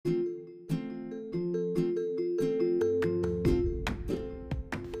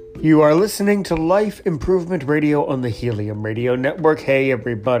You are listening to Life Improvement Radio on the Helium Radio Network. Hey,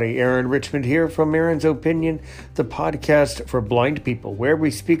 everybody. Aaron Richmond here from Aaron's Opinion, the podcast for blind people, where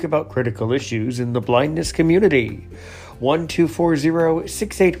we speak about critical issues in the blindness community.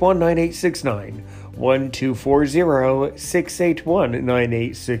 1240-681-9869.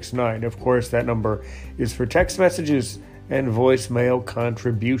 1240-681-9869. Of course, that number is for text messages and voicemail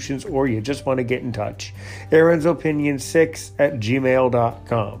contributions, or you just want to get in touch. Aaron's Opinion 6 at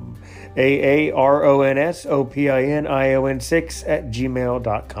gmail.com. AARONSOPINION 6 at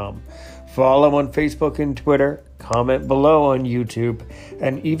gmail.com. Follow on Facebook and Twitter, comment below on YouTube,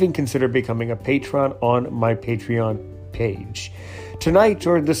 and even consider becoming a patron on my Patreon page. Tonight,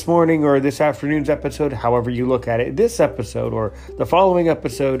 or this morning, or this afternoon's episode, however you look at it, this episode or the following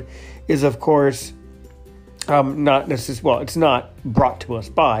episode is, of course, not necessarily, well, it's not brought to us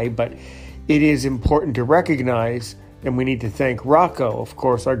by, but it is important to recognize, and we need to thank Rocco, of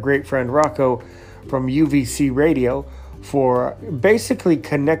course, our great friend Rocco from UVC Radio, for basically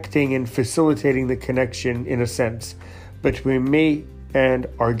connecting and facilitating the connection, in a sense, between me and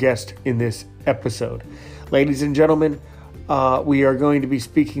our guest in this episode. Ladies and gentlemen, we are going to be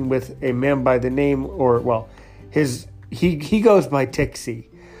speaking with a man by the name, he goes by Tixie.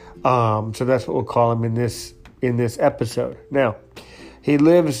 So that's what we'll call him in this episode. Now, he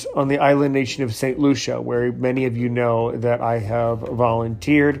lives on the island nation of St. Lucia, where many of you know that I have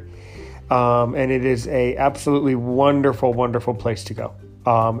volunteered, and it is a absolutely wonderful, wonderful place to go.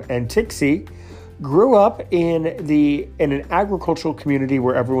 And Tixie grew up in an agricultural community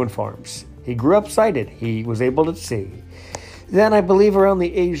where everyone farms. He grew up sighted. He was able to see. Then, I believe around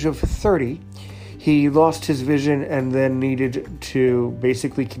the age of 30, he lost his vision and then needed to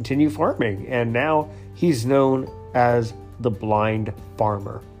basically continue farming. And now he's known as the Blind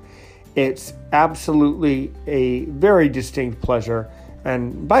Farmer. It's absolutely a very distinct pleasure.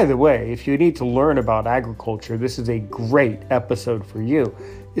 And by the way, if you need to learn about agriculture, this is a great episode for you.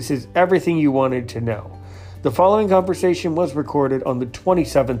 This is everything you wanted to know. The following conversation was recorded on the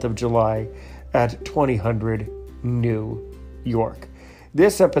 27th of July at 2000 New York.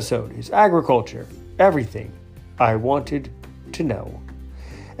 This episode is agriculture, everything I wanted to know.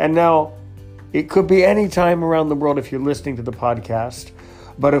 And now, it could be any time around the world if you're listening to the podcast.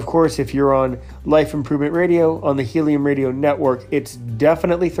 But of course, if you're on Life Improvement Radio on the Helium Radio Network, it's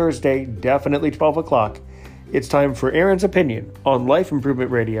definitely Thursday, definitely 12 o'clock. It's time for Aaron's Opinion on Life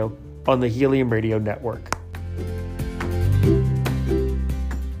Improvement Radio on the Helium Radio Network.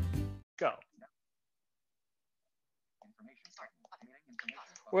 Go.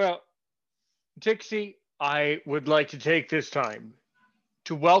 Well, Tixie, I would like to take this time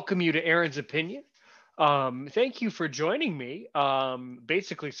to welcome you to Aaron's Opinion. Thank you for joining me,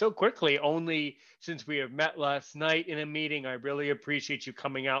 basically so quickly, only since we have met last night in a meeting. I really appreciate you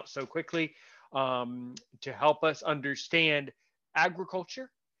coming out so quickly to help us understand agriculture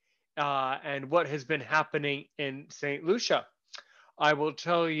and what has been happening in St. Lucia. I will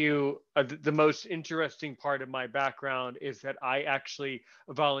tell you the most interesting part of my background is that I actually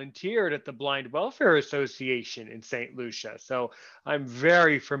volunteered at the Blind Welfare Association in St. Lucia. So I'm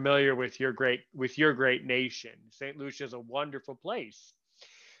very familiar with your great nation. St. Lucia is a wonderful place.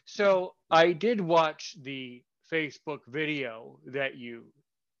 So I did watch the Facebook video that you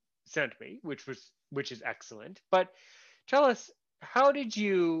sent me, which is excellent. But tell us,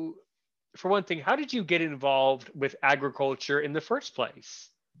 for one thing, how did you get involved with agriculture in the first place?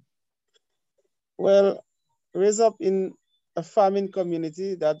 Well, raised up in a farming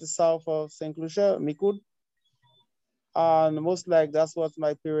community that's south of St. Lucia, Micoud. And most like that's what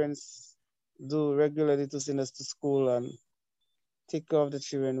my parents do regularly, to send us to school and take care of the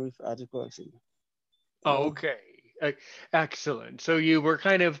children with agriculture. Okay. Excellent. So you were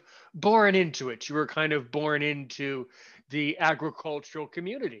kind of born into it. You were kind of born into the agricultural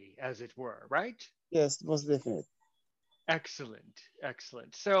community, as it were, right? Yes, most definitely. Excellent.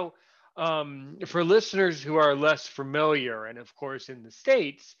 So for listeners who are less familiar, and of course in the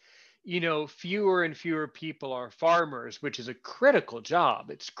States, fewer and fewer people are farmers, which is a critical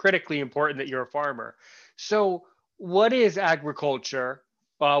job. It's critically important that you're a farmer. So what is agriculture?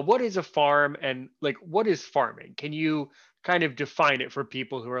 What is a farm, and what is farming? Can you kind of define it for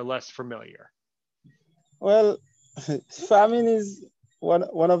people who are less familiar? Well, farming is one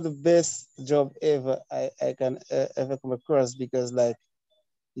of the best job ever I can ever come across, because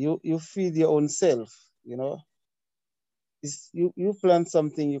you feed your own self, you plant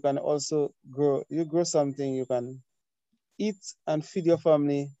something, you can also grow something, you can eat and feed your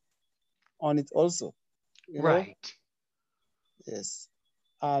family on it also, Right. Yes.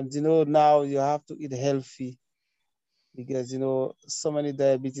 And now you have to eat healthy. because so many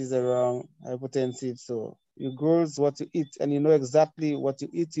diabetes around, hypertensive. So you grow what you eat, and you know exactly what you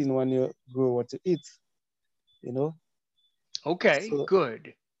eating when you grow what you eat. You know. Okay, So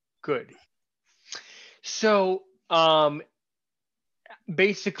good, good. So,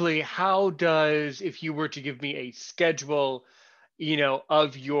 basically, how does, if you were to give me a schedule,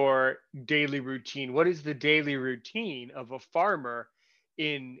 of your daily routine, what is the daily routine of a farmer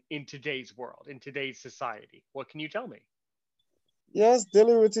in today's world, in today's society? What can you tell me? yes,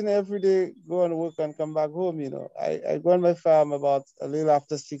 daily routine every day. Go and work and come back home. I go on my farm about a little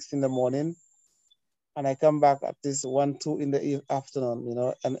after 6 in the morning, and I come back at this 1, 2 in the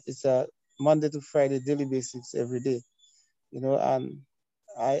afternoon. And it's a Monday to Friday daily basis every day. And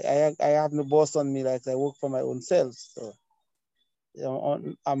I have no boss on me, like I work for my own self. So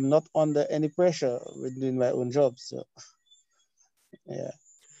I'm not under any pressure with doing my own job. So yeah.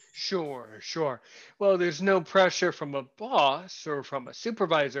 Sure, sure. Well, there's no pressure from a boss or from a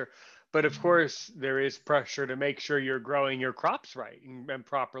supervisor, but of course, there is pressure to make sure you're growing your crops right and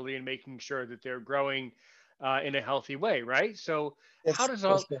properly and making sure that they're growing in a healthy way, right? So, how Yes, does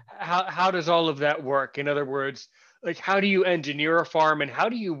for all sure. how does all of that work? In other words, like how do you engineer a farm and how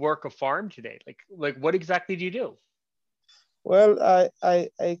do you work a farm today? Like what exactly do you do? Well, I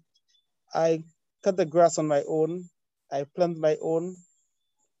cut the grass on my own. I plant my own.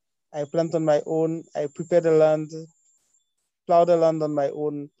 I plant on my own. I prepare the land, plow the land on my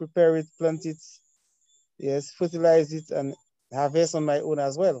own, prepare it, plant it, yes, fertilize it, and harvest on my own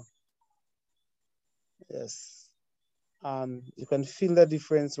as well. Yes. And you can feel the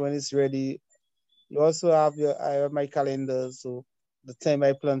difference when it's ready. You also have I have my calendar, so the time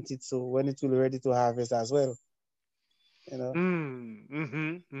I plant it, so when it will be ready to harvest as well. You know.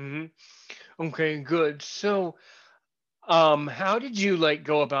 Okay, good. So, how did you like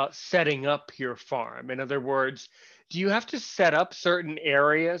go about setting up your farm? In other words, do you have to set up certain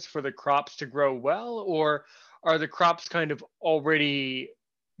areas for the crops to grow well, or are the crops kind of already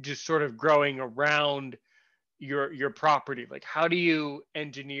just sort of growing around your property? Like, how do you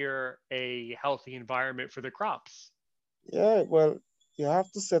engineer a healthy environment for the crops? Yeah, well, you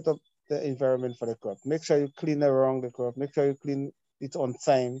have to set up the environment for the crop. Make sure you clean around the crop. Make sure you clean it on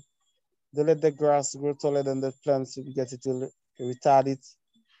time. Don't let the grass grow taller than the plants because it will retard it.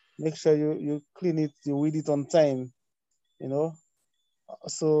 Make sure you clean it, you weed it on time, you know.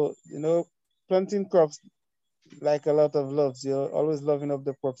 So, planting crops like a lot of loves, you're always loving up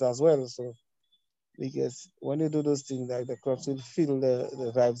the crops as well. So because when you do those things, like the crops will feel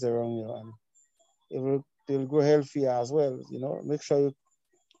the vibes around you, and they'll grow healthier as well. Make sure you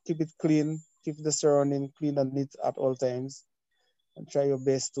keep it clean, keep the surrounding clean and neat at all times, and try your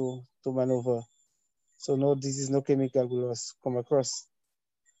best to maneuver. So no disease, no chemical will come across.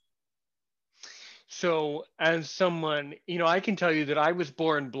 So, as someone, I can tell you that I was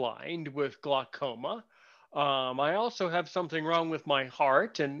born blind with glaucoma. I also have something wrong with my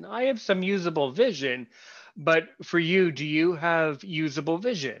heart, and I have some usable vision. But for you, do you have usable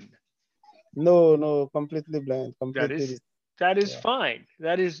vision? No, no, completely blind, That completely. is that is Yeah. fine.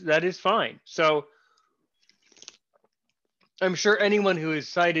 That is fine. So I'm sure anyone who is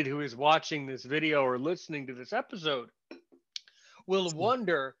sighted who is watching this video or listening to this episode will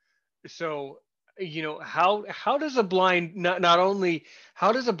wonder, so how does a blind, not only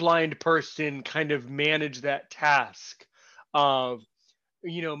how does a blind person kind of manage that task of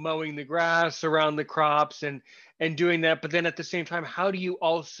mowing the grass around the crops and doing that, but then at the same time, how do you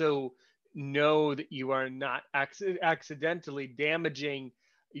also know that you are not accidentally damaging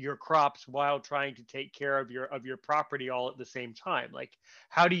your crops while trying to take care of your property all at the same time? Like,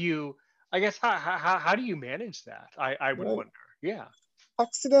 how do you, I guess, how do you manage that? I would Well, wonder. Yeah.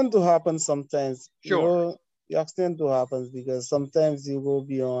 accident do happen sometimes. Sure. The accident do happens because sometimes you go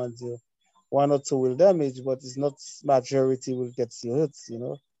beyond you. One or two will damage, but it's not majority will get you hurt.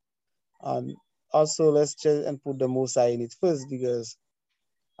 And also let's check and put the Most High in it first because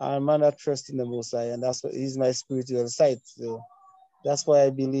I'm not trust in the Most High, and that's what He's my spiritual side. So that's why I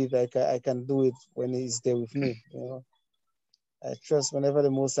believe I can do it when He's there with me. I trust whenever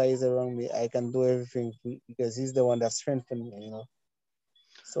the Most High is around me, I can do everything because He's the one that strengthened me.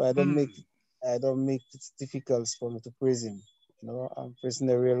 So Hmm. I don't make it difficult for me to praise Him. I'm praising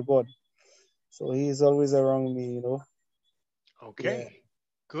the real God. So He is always around me. Yeah. Okay.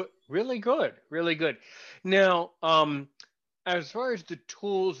 Good. Really good. Really good. Now, as far as the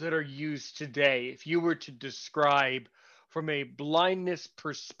tools that are used today, if you were to describe from a blindness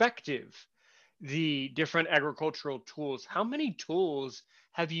perspective the different agricultural tools, how many tools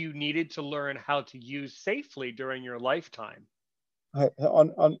have you needed to learn how to use safely during your lifetime?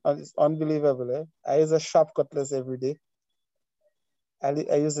 It's unbelievable. Eh? I use a sharp cutlass every day. I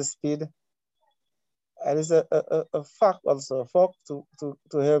use a spade. I use a fork also, a fork to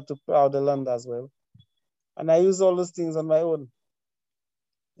help to plow the land as well. And I use all those things on my own.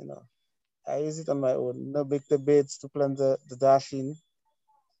 You know, I use it on my own. You know, make the beds to plant the dashing.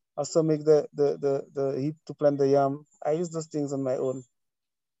 Also make the heap to plant the yam. I use those things on my own.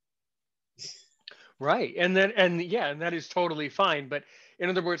 Right. And yeah, and that is totally fine. But in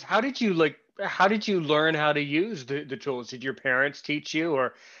other words, how did you learn how to use the tools? Did your parents teach you,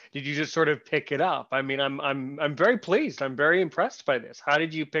 or did you just sort of pick it up? I mean, I'm very pleased. I'm very impressed by this. How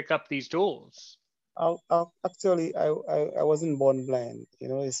did you pick up these tools? Actually, I wasn't born blind. You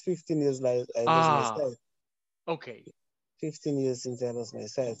know, it's 15 years like I lose my Ah, sight. okay. 15 years since I lost my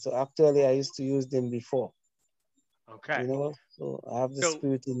sight. So actually, I used to use them before. You Okay. know, so I have the So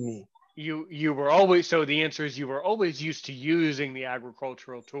spirit in me you were always, so the answer is you were always used to using the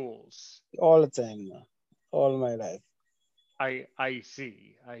agricultural tools. all the time now, all my life. I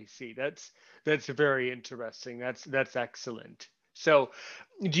see. I see. That's very interesting. That's excellent. So,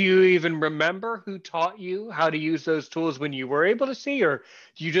 do you even remember who taught you how to use those tools when you were able to see, or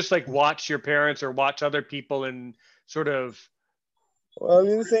do you just like watch your parents or watch other people and sort of Well, in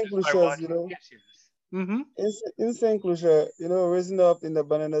learn St. just by Lucia's, you watching? know, Yes, yes. Mm-hmm. in St. Lucia, you know, raising up in the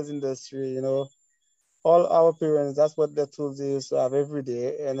bananas industry, you know, all our parents, that's what the tools they used to have every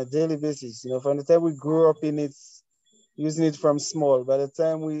day on a daily basis. You know, from the time we grew up in it, using it from small, by the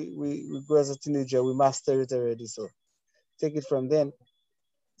time we grow as a teenager, we master it already. So take it from then.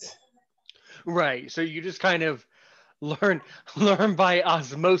 Right. So you just kind of learn learn by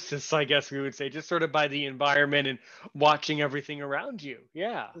osmosis, I guess we would say, just sort of by the environment and watching everything around you.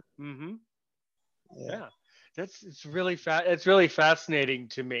 Yeah. Mm-hmm. Yeah. Yeah, that's it's really fascinating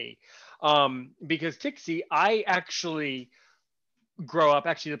to me, because Tixie, I actually grow up.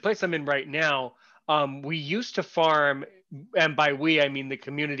 Actually, the place I'm in right now, we used to farm, and by we I mean the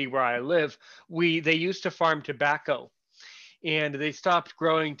community where I live. We They used to farm tobacco, and they stopped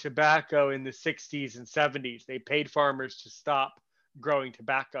growing tobacco in the 60s and 70s. They paid farmers to stop growing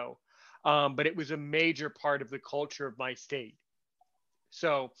tobacco, but it was a major part of the culture of my state.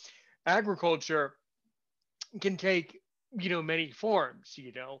 So agriculture can take, many forms.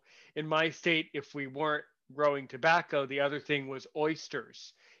 In my state, if we weren't growing tobacco, the other thing was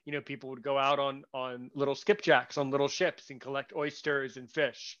oysters. People would go out on little skipjacks on little ships and collect oysters and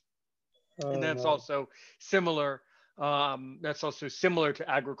fish. And Oh that's no. also similar. That's also similar to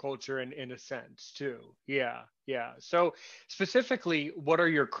agriculture in a sense too. Yeah, yeah. So specifically, what are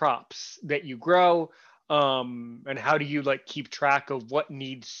your crops that you grow, and how do you like keep track of what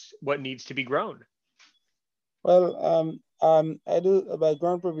needs to be grown? Well, I do by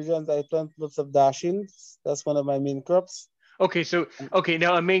ground provisions. I plant lots of dashings. That's one of my main crops. Okay, so okay,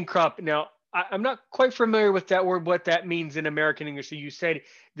 now a main crop. Now I'm not quite familiar with that word, what that means in American English. So you said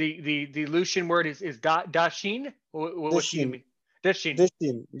the Lucian word is dashin. What do you Dashing, mean? Dashin.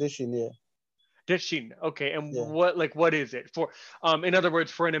 dashing. Yeah, Dashin. Okay, and yeah. what is it for? In other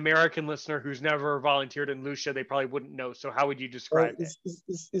words, for an American listener who's never volunteered in Lucia, they probably wouldn't know. So how would you Well, describe it?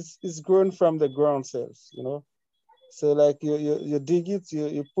 it's grown from the ground cells. You know, so like you dig it,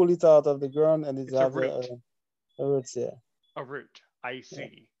 you pull it out of the ground, and it It's a have root. a roots. Yeah, A root. I yeah.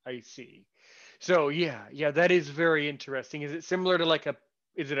 see. I see. So yeah, yeah, that is very interesting. Is it similar to like a,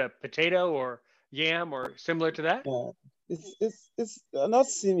 is it a potato or yam or similar to that? Yeah. It's not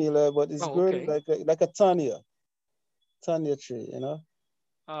similar, but it's Oh, grown okay. like a tanya tree. You know,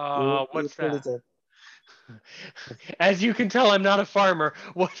 you What's pull that? it up. As you can tell, I'm not a farmer.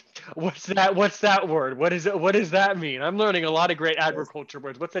 What's that? What's that word? What is it? What does that mean? I'm learning a lot of great Yes. agriculture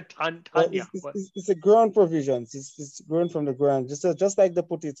words. What's a Well, tanya? What? it's a ground provisions. It's grown from the ground, just like the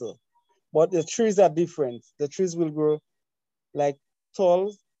potato. But the trees are different. The trees will grow like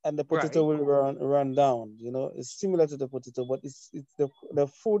tall, and the potato Right. will run down. You know, it's similar to the potato, but it's the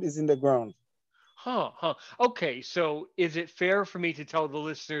food is in the ground. Huh, huh. Okay, so is it fair for me to tell the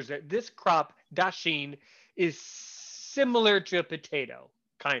listeners that this crop, dashin, is similar to a potato,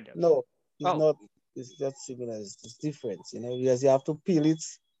 kind of? No, it's Oh, not. It's not similar. It's different. You know, because you have to peel it.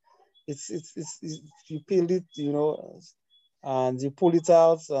 It's you peel it. You know, and you pull it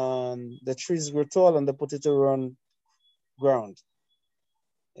out, and the trees grow tall, and the potato run ground.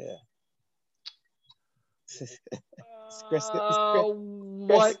 Yeah,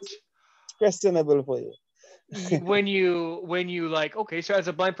 what? it's questionable for you. When you like, okay, so as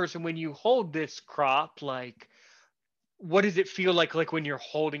a blind person, when you hold this crop, like, what does it feel like when you're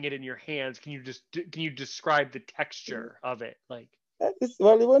holding it in your hands? Can you describe the texture of it, like?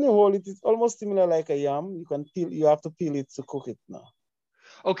 Well, when you hold it, it's almost similar like a yam. You can peel. You have to peel it to cook it now.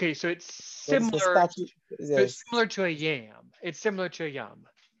 Okay, so it's But it's a similar. starchy. So it's Yes. similar to a yam. It's similar to a yam.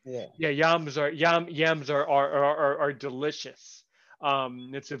 Yeah. Yeah, yams are delicious.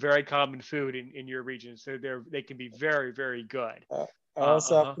 It's a very common food in your region, so they can be very very good. I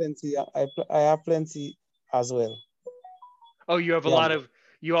also have Uh-huh. plenty. I have plenty as well. Oh, you have a Yam. lot of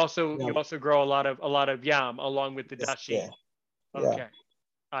you Yam. also grow a lot of yam along with the Yes. Yeah. dashin. Yeah. Okay,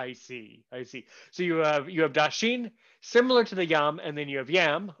 I see. I see. So you have dashin similar to the yam, and then you have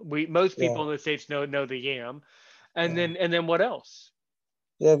yam. We most Yeah. people in the states know the yam, and Yeah. then what else?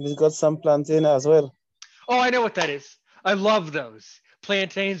 Yeah. We got some plantain as well. Oh, I know what that is. I love those.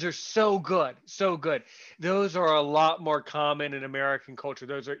 Plantains are so good, so good. Those are a lot more common in American culture.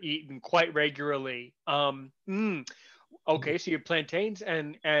 Those are eaten quite regularly. Okay, so you have plantains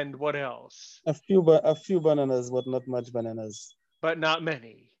and what else? A few bananas, but not much bananas. But not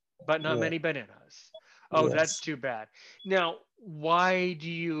many. But not Yeah. many bananas. Oh, that's Yes. too bad. Now, why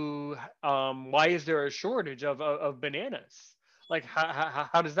is there a shortage of bananas? Like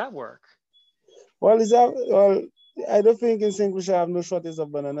how does that work? Well, well, I don't think in St. Lucia have no shortage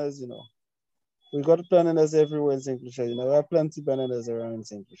of bananas. We got bananas everywhere in St. Lucia. We have plenty bananas around in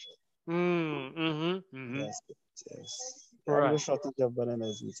St. Lucia. Mm-hmm. Yes. Yes. I have no Right. shortage of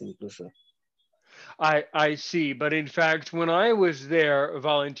bananas in St. Lucia. I see. But in fact, when I was there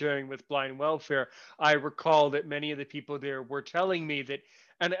volunteering with Blind Welfare, I recall that many of the people there were telling me that,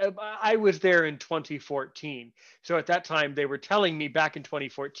 and I was there in 2014. So at that time, they were telling me back in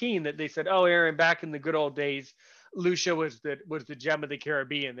 2014 that they said, "Oh, Aaron, back in the good old days, Lucia was the gem of the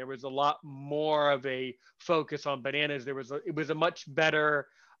Caribbean. There was a lot more of a focus on bananas. It was a much better."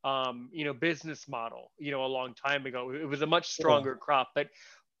 Business model, a long time ago. It was a much Yeah. stronger crop, but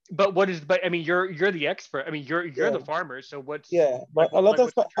I mean, you're the expert. I mean, you're Yeah. the farmer. So what's Yeah. like But what like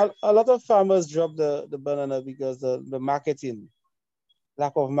what's the truth? a lot of farmers drop the banana because the marketing,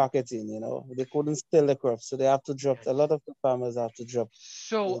 lack of marketing, they couldn't sell the crops. So they have to drop, a Yes. lot of the farmers have to drop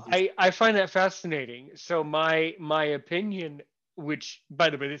So this. I find that fascinating. So my opinion, which by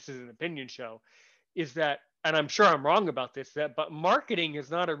the way, this is an opinion show, is that, and I'm sure I'm wrong about this, but marketing is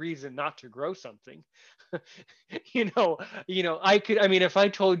not a reason not to grow something. you know, I mean, if I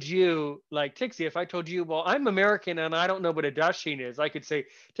told you, like Tixie, if I told you, well, I'm American and I don't know what a dasheen is, I could say,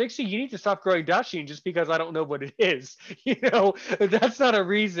 Tixie, you need to stop growing dasheen just because I don't know what it is. That's not a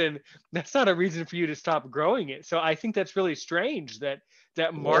reason. That's not a reason for you to stop growing it. So I think that's really strange that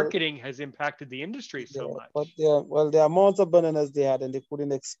Well, marketing has impacted the industry so yeah, but much. the amount of bananas they had and they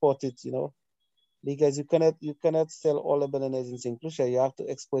couldn't export it, because you cannot sell all the bananas in St. Lucia. You have to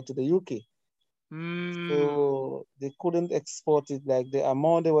export to the UK. Hmm. So they couldn't export it. Like the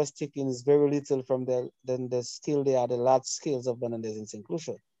amount they was taking is very little from the skill they had, the large scales of bananas in St.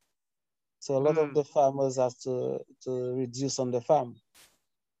 Lucia. So a lot of Hmm. the farmers have to reduce on the farm.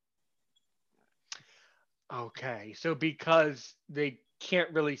 Okay, so because they can't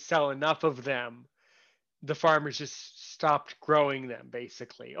really sell enough of them, the farmers just stopped growing them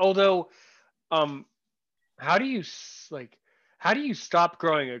basically. Although, um, how do you like, how do you stop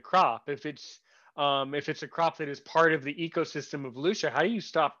growing a crop if it's a crop that is part of the ecosystem of Lucia? How do you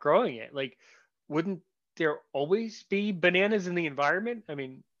stop growing it? Like, wouldn't there always be bananas in the environment? I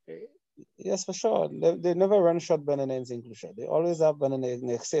mean, Yes, for sure. They never run short banana in St. Lucia. They always have banana in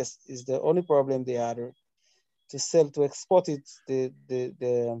excess. Is the only problem they had to sell to export it.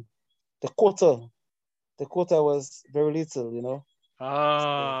 The quota was very little. So,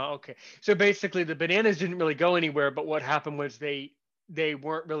 Okay. So basically, the bananas didn't really go anywhere, but what happened was they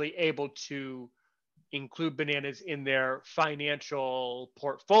weren't really able to include bananas in their financial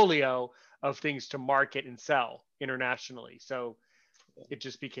portfolio of things to market and sell internationally. So it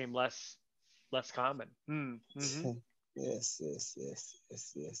just became less common. Mm-hmm. yes, yes, yes,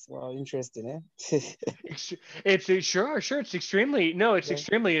 yes, yes. Wow, interesting, eh? Sure, it's extremely no, it's Yeah.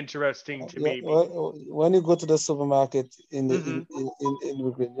 extremely interesting to Yeah, me. when you go to the supermarket Mhm. in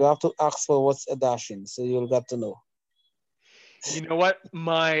Ukraine, you have to ask for what's a dashing, so you'll get to know. You know what?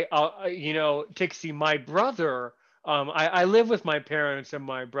 Tixie, my brother, I live with my parents and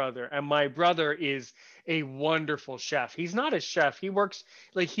my brother is a wonderful chef. He's not a chef. He works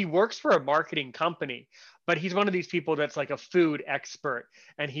for a marketing company, but he's one of these people that's like a food expert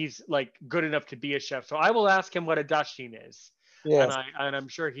and he's like good enough to be a chef. So I will ask him what a dashin is, and Yes. I'm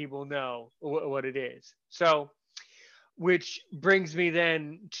sure he will know what it is. So, which brings me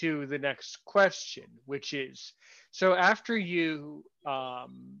then to the next question, which is, so after you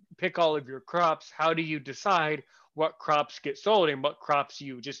pick all of your crops, how do you decide what crops get sold and what crops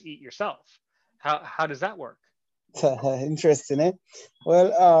you just eat yourself? How does that work? Interesting, eh?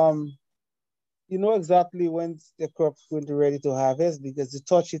 Well, you know exactly when the crop's going to ready to harvest because you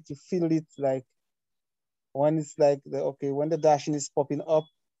touch it, you feel it like when it's like the okay, when the dashing is popping up,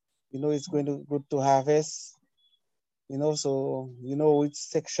 you know it's going to good to harvest. You know, so you know which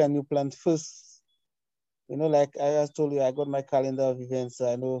section you plant first. You know, like I told you, I got my calendar of events.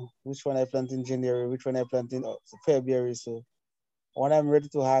 So I know which one I plant in January, which one I plant in February. So when I'm ready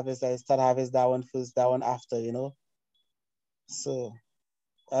to harvest, I start harvest that one first, that one after. You know, so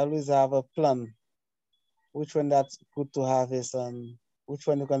I always have a plan which one that's good to harvest and which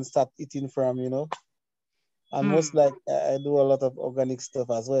one you can start eating from. You know, and most Hmm. like I do a lot of organic stuff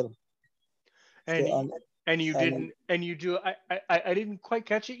as well. So And and you and didn't and you do I didn't quite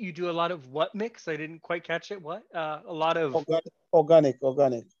catch it. You do a lot of what mix? I didn't quite catch it. What? A lot of organic.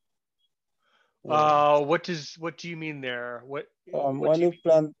 Yeah. what do you mean there? What When do you you mean?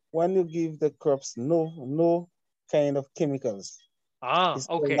 plant, when you give the crops no kind of chemicals, Ah, it's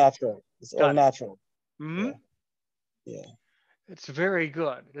all okay. natural. It's all Got it. natural. Hmm. Yeah, yeah. It's very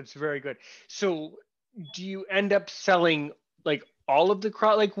good. It's very good. So, do you end up selling like all of the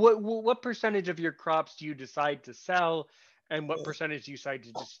crop? Like, what percentage of your crops do you decide to sell, and what Yeah. percentage do you decide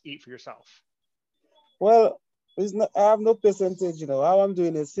to just eat for yourself? Well, it's not. I have no percentage. You know how I'm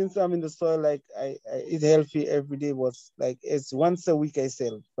doing it since I'm in the soil. Like I eat healthy every day. Was like it's once a week I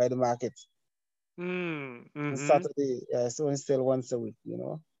sell by the market. Mm, On mm-hmm. Saturday, I only sell once a week. You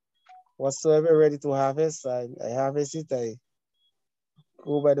know, whatsoever ready to harvest, I harvest it. I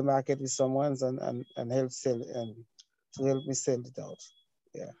go by the market with someone and help sell and to help me sell it out.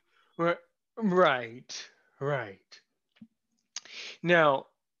 Yeah. Right, right, right. Now,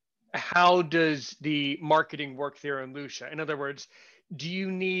 how does the marketing work there in Lucia? In other words, do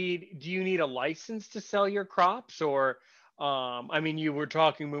you need a license to sell your crops, or I mean, you were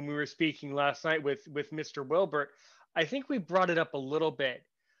talking when we were speaking last night with Mr. Wilbert. I think we brought it up a little bit,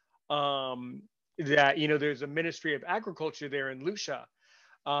 that there's a Ministry of Agriculture there in Lucia.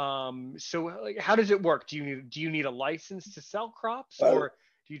 So like, how does it work? Do you need a license to sell crops, Well, or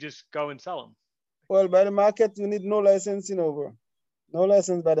do you just go and sell them? well, by the market, you need no license, bro. No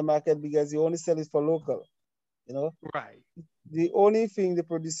license by the market because you only sell it for local. You know, Right. the only thing they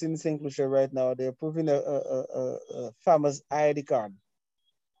produce in St. Lucia right now, they're approving a farmer's ID card.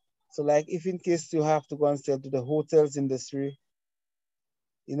 So, like, if in case you have to go and sell to the hotels industry,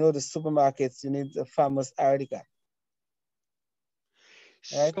 the supermarkets, you need a farmer's ID card,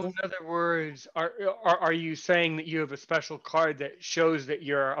 right? So, in other words, are you saying that you have a special card that shows that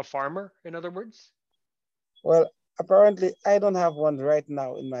you're a farmer? In other words? Well, apparently, I don't have one right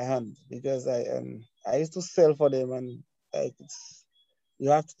now in my hand because I used to sell for them and like you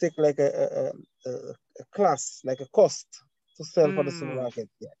have to take like a class, like a cost to sell for the Hmm. supermarket.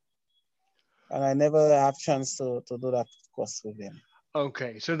 Yeah. And I never have chance to do that course with them.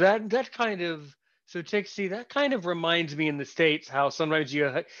 Okay. So that kind of so Tixie, that kind of reminds me in the States how sometimes you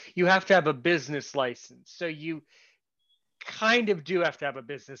have to have a business license. So you kind of do have to have a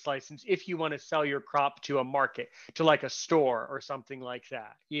business license if you want to sell your crop to a market, to like a store or something like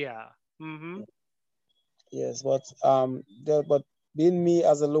that. Yeah. Mm-hmm. Yes, but being me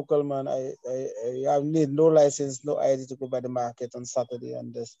as a local man, I need no license, no ID to go by the market on Saturday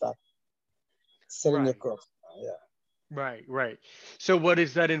and just start selling your Right. crops. Yeah. Right, right. So what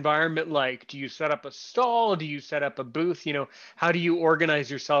is that environment like? Do you set up a stall? Do you set up a booth? How do you organize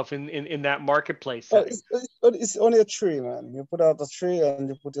yourself in that marketplace Well, setting? it's only a tree, man. You put out a tree and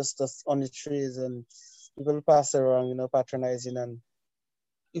you put your stuff on the trees and people pass around, patronizing. And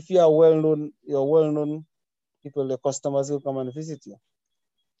if you are you're well known, people, the customers will come and visit you.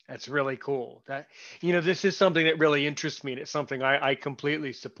 That's really cool. This is something that really interests me, and it's something I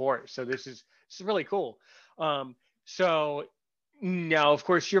completely support. So this is really cool. Um, so now, of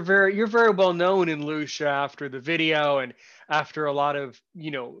course, you're very well known in Lucia after the video and after a lot of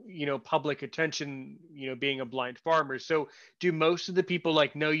public attention. Being a blind farmer. So, do most of the people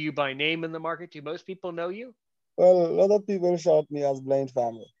like know you by name in the market? Do most people know you? Well, a lot of people shout me as blind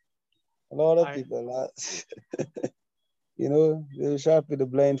farmer. A lot of I people, they shout me the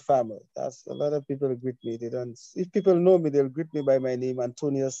blind farmer. That's a lot of people greet me. They don't. If people know me, they'll greet me by my name,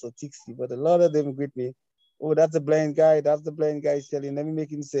 Antonius or Tixi. But a lot of them greet me. Oh, that's the blind guy. That's the blind guy selling. Let me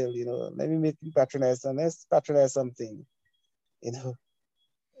make him sell. Let me make him patronize. And let's patronize something. You know.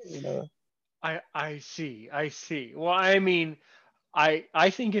 You know. I see. I see. Well, I mean, I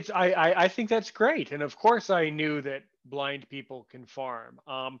think I think that's great, and of course I knew that blind people can farm.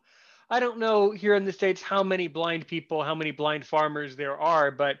 I don't know here in the States how many blind people, how many blind farmers there are,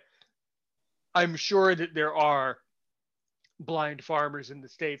 but I'm sure that there are blind farmers in the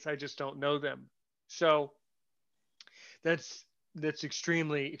States. I just don't know them. So That's that's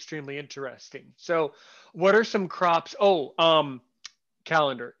extremely interesting. So, what are some crops? Oh,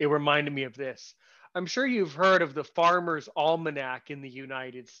 calendar. It reminded me of this. I'm sure you've heard of the Farmer's Almanac in the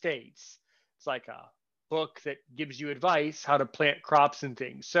United States. It's like a book that gives you advice how to plant crops and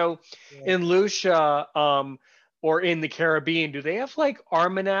things. So, Yeah, in Lucia, or in the Caribbean, do they have like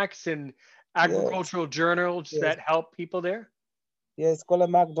almanacs and yes, agricultural journals yes, that help people there? yeah. It's called a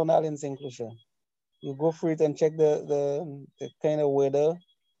McDonald in St. Lucia. You go through it and check the kind of weather,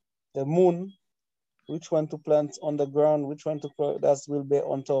 the moon, which one to plant on the ground, which one to put that will be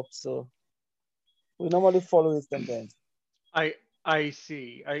on top. So we normally follow it sometimes. I I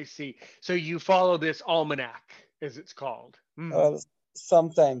see. I see. So you follow this almanac, as it's called. Uh,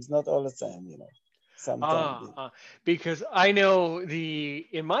 Sometimes, not all the time, you know. Sometimes. Ah, because I know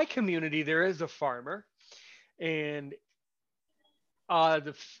in my community there is a farmer, and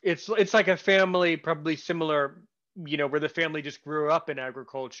it's like a family, probably similar, where the family just grew up in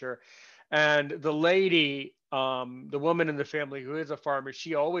agriculture, and the lady, the woman in the family who is a farmer,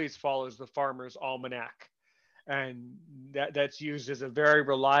 she always follows the farmer's almanac, and that's used as a very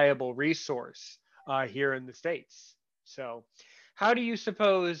reliable resource here in the states. So, how do you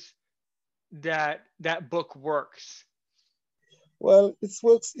suppose that book works? Well, it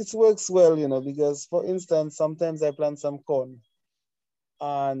works well, you know, because for instance, sometimes I plant some corn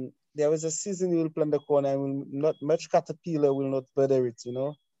and there is a season you will plant the corn and will not much caterpillar will not bother it, you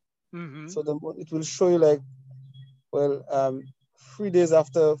know. Mm-hmm. So it will show you like, well, 3 days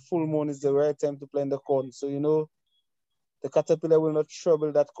after full moon is the right time to plant the corn. So you know the caterpillar will not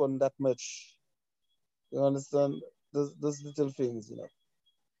trouble that corn that much. You understand those little things, you know.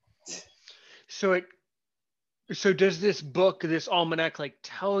 So it so does this book, this almanac, like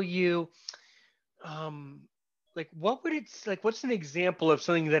tell you, um like what would like what's an example of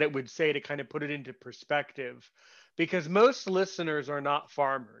something that it would say to kind of put it into perspective? Because most listeners are not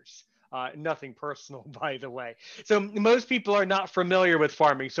farmers. Nothing personal, by the way. So most people are not familiar with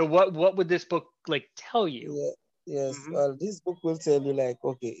farming. So what would this book like tell you? Yeah, yes. Hmm. Well, this book will tell you like,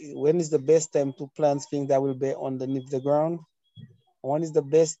 okay, when is the best time to plant things that will be underneath the ground? When is the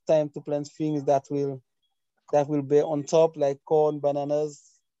best time to plant things that will be on top, like corn,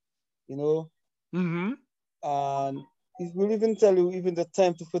 bananas, you know? Hmm. And it will even tell you even the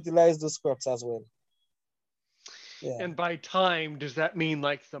time to fertilize those crops as well. Yeah. And by time, does that mean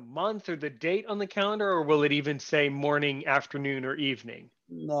like the month or the date on the calendar, or will it even say morning, afternoon, or evening?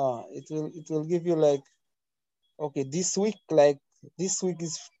 No, it will give you like, okay, this week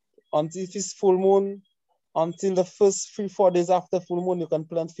is until if it's full moon, until the first 3, 4 days after full moon, you can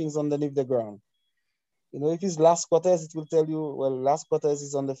plant things underneath the ground. You know, if it's last quarters, it will tell you, well, last quarters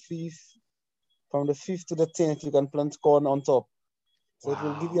is on the fifth. From the fifth to the 10th, you can plant corn on top. So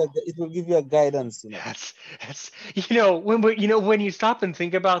Wow. it will give you a guidance, you know. That's when you stop and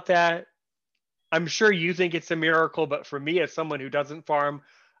think about that, I'm sure you think it's a miracle, but for me as someone who doesn't farm,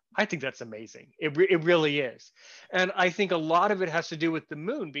 I think that's amazing. It really is. And I think a lot of it has to do with the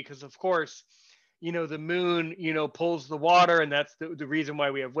moon because of course, the moon, pulls the water, and that's the reason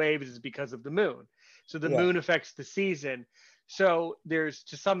why we have waves is because of the moon. So the Yeah, moon affects the season. So there's,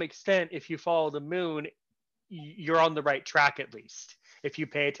 to some extent, if you follow the moon, you're on the right track, at least if you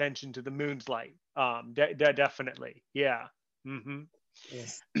pay attention to the moon's light. Definitely, yeah. Hmm.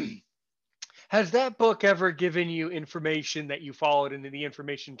 yes. Has that book ever given you information that you followed and then the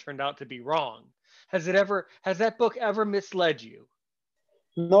information turned out to be wrong? Has that book ever misled you?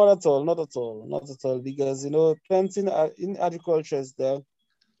 Not at all, not at all, not at all. Because, you know, planting in agriculture is there.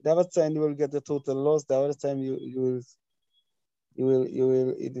 The other time you will get the total loss. The other time you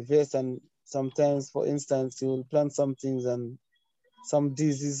will invest, and sometimes, for instance, you will plant some things and some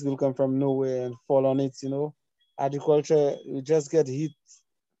disease will come from nowhere and fall on it, you know. Agriculture, you just get hit.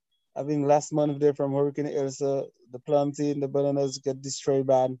 I think last month there from Hurricane Elsa, the planting, the bananas get destroyed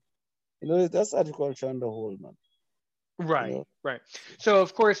bad. You know, that's agriculture on the whole, man. You Right, know, right. So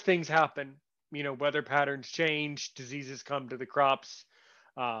of course things happen. Weather patterns change, diseases come to the crops.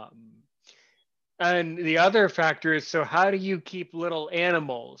 Um, and the other factor is, so how do you keep little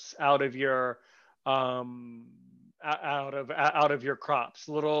animals out of your um out of your crops?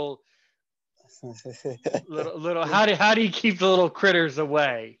 Little how do you keep the little critters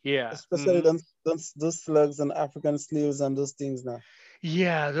away? Yeah. especially those slugs and African snails and those things now.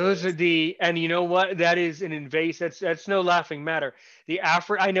 Yeah, those are Yes. and you know what? That is an invasive. That's no laughing matter.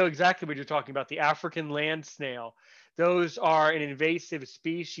 I know exactly what you're talking about. The African land snail. Those are an invasive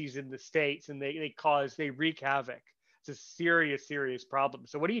species in the states, and they wreak havoc. It's a serious problem.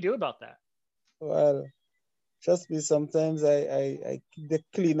 So what do you do about that? Well, trust me, sometimes I keep them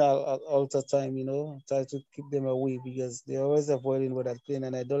clean all the time, try to keep them away because they're always avoiding with that clean.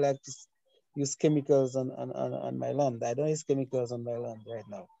 And I don't like to use chemicals on my land. I don't use chemicals on my land right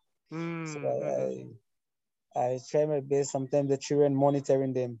now. So Mm-hmm. I try my best. Sometimes the children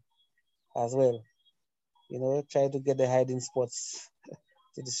monitoring them as well, try to get the hiding spots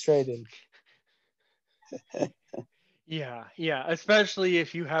to destroy them. Yeah, yeah. Especially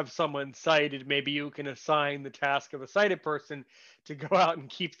if you have someone sighted, maybe you can assign the task of a sighted person to go out and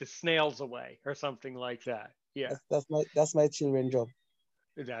keep the snails away or something like that. Yeah. That's my children job.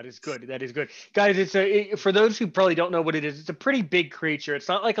 That is good. That is good, guys. For those who probably don't know what it is. It's a pretty big creature. It's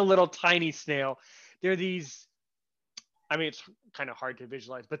not like a little tiny snail. They're these. I mean, it's kind of hard to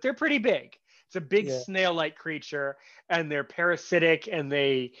visualize, but they're pretty big. It's a big Yeah. snail-like creature, and they're parasitic, and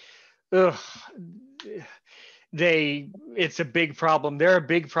ugh, they. It's a big problem. They're a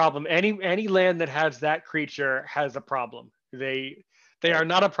big problem. Any land that has that creature has a problem. They Well, are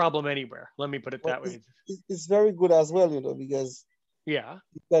not a problem anywhere. Let me put it well, that way. it's very good as well, because Yeah.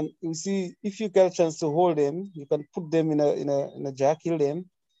 you see, if you get a chance to hold them, you can put them in a jar, kill them,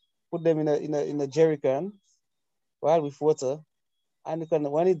 put them in a jerry can, while with water, and you can,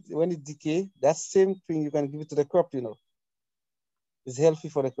 when it decay, that same thing you can give it to the crop. It's healthy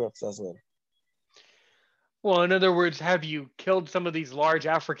for the crops as well. Well, in other words, have you killed some of these large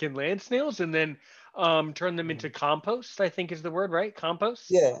African land snails and then turned them into Mhm. compost? I think is the word, right?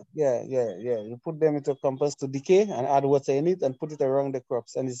 Compost. Yeah, yeah, yeah, yeah. You put them into compost to decay and add water in it and put it around the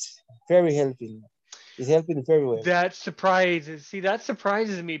crops, and it's very healthy. It's helping very well. That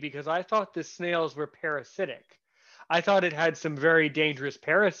surprises me because I thought the snails were parasitic. I thought it had some very dangerous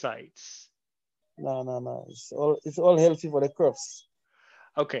parasites. No, no, no. It's all healthy for the crops.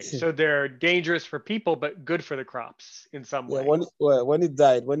 Okay, so they're dangerous for people, but good for the crops in some Yeah, way. when it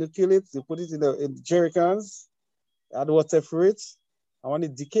died, when you kill it, you put it in jerry cans, add water for it, and when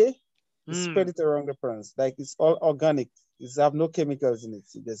it decay, you spread Hmm. it around the plants. Like it's all organic. It's have no chemicals in it.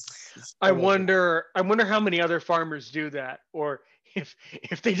 It's I all organic. wonder. I wonder how many other farmers do that, or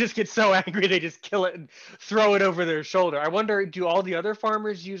if they just get so angry they just kill it and throw it over their shoulder. I wonder, do all the other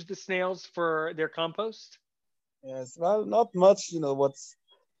farmers use the snails for their compost? Yes, well, not much, but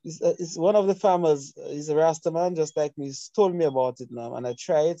it's one of the farmers. He's a Rasta man, just like me. He's told me about it now, and I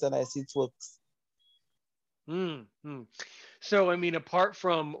try it, and I see it works. Hmm. Hmm. So, I mean, apart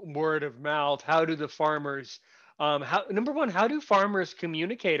from word of mouth, how do the farmers, how number one, how do farmers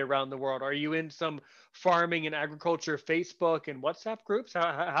communicate around the world? Are you in some farming and agriculture Facebook and WhatsApp groups?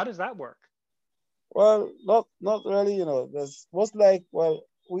 How does that work? Well, not really, There's most like, well,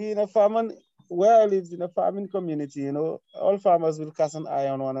 we in a farming where I live in a farming community, all farmers will cast an eye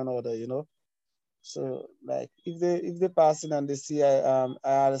on one another. So like if they pass in and they see I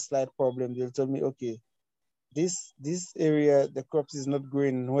had a slight problem, they'll tell me, okay, this area the crops is not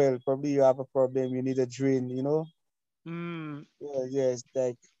growing well. Probably you have a problem, you need a drain. Hmm. Yeah, yeah, it's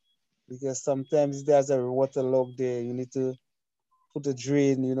like because sometimes there's a water log there, you need to put a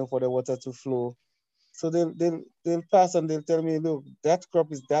drain, for the water to flow. So they'll pass and they'll tell me, look, that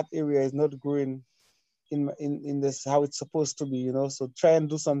crop is that area is not growing in this how it's supposed to be. So try and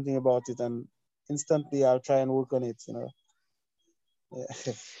do something about it, and instantly I'll try and work on it.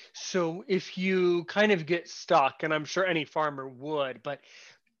 Yeah. So if you kind of get stuck, and I'm sure any farmer would, but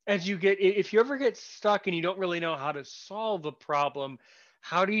if you ever get stuck and you don't really know how to solve a problem,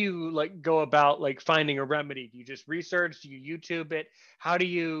 how do you like go about like finding a remedy? Do you just research? Do you YouTube it? How do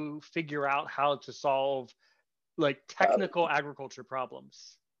you figure out how to solve like Well, technical agriculture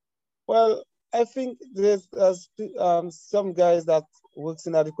problems? well, I think there's some guys that works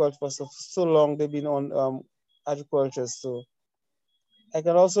in agriculture for so long they've been on agriculture, so I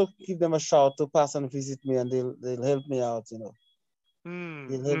can also give them a shout to pass and visit me, and they'll help me out.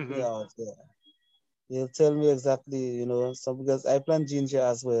 They'll help me Mm-hmm. out. Yeah. They'll tell me exactly, so because I plant ginger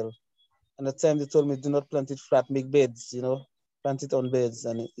as well. And the time they told me do not plant it flat, make beds, plant it on beds,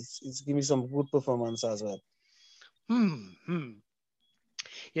 and it's give me some good performance as well. Hmm.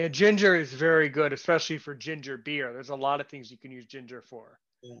 Yeah, ginger is very good, especially for ginger beer. There's a lot of things you can use ginger for.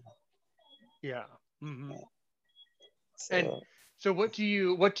 Yeah. Yeah. Hmm. Yeah. And So so, what do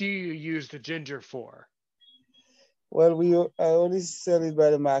you use the ginger for? well, I only sell it by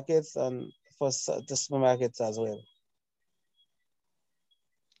the markets and for the supermarkets as well.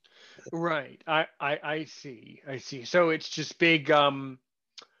 Right. I see. I see. So it's just big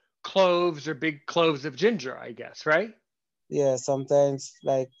cloves or big cloves of ginger, I guess, right? Yeah, sometimes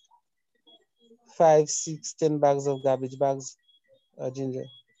like 5, 6, 10 bags of garbage bags ginger.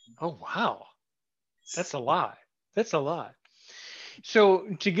 Oh wow. That's a lot. That's a lot. So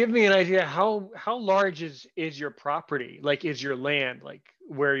to give me an idea, how large is your property? Like, is your land like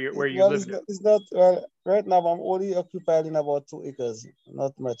where you Well, live now? it's not, well, right now I'm only occupied in about 2 acres,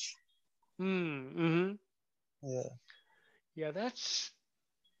 not much. Mm-hmm. Yeah. Yeah, that's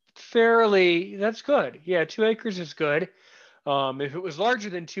good. Yeah, 2 acres is good. If it was larger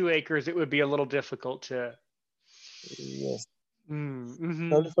than 2 acres, it would be a little difficult to. Yes. Mm-hmm.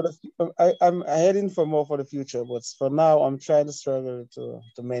 Probably for I'm heading for more for the future, but for now I'm trying to struggle to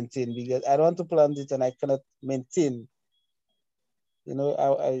maintain because I don't want to plant it and I cannot maintain. You know,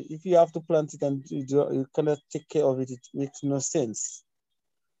 if you have to plant it and you cannot take care of it, it makes no sense.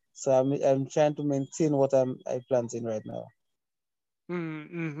 So I'm trying to maintain what I planting right now.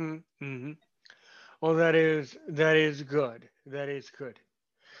 Mm-hmm. Mm-hmm. Well, that is good. That is good.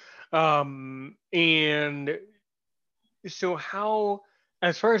 And so how,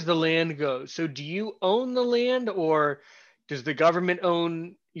 as far as the land goes, so do you own the land or does the government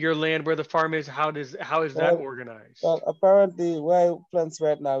own your land where the farm is? How is that Well, organized? apparently where I plant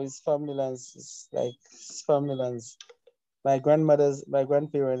right now is family lands. It's like it's family lands. My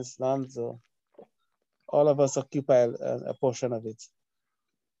grandparents' land. So all of us occupy a portion of it.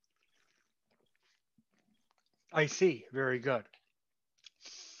 I see. Very good.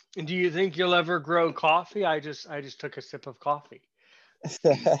 And do you think you'll ever grow coffee? I just took a sip of coffee.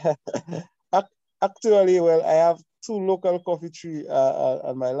 Actually, well, I have two local coffee tree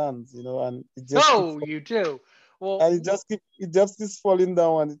on my land, you know, and Oh, you do. Well, it just keeps falling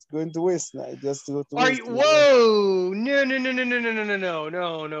down and it's going to waste now. It just go to are waste. you? You know? Whoa! No, no, no, no, no, no, no, no, no,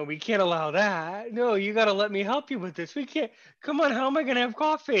 no, no. We can't allow that. No, you got to let me help you with this. We can't. Come on, how am I gonna have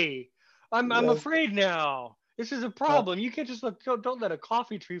coffee? I'm Yes, afraid now. This is a uh, problem. You can't just don't let a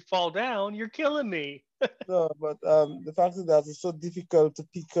coffee tree fall down. You're killing me. no, but the fact is that it's so difficult to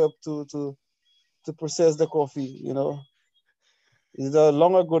pick up to process the coffee. You know,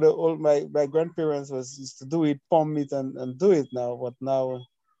 long ago my grandparents was used to do it, palm it and do it now, but now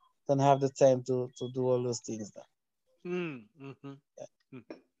don't have the time to do all those things now. Mm-hmm.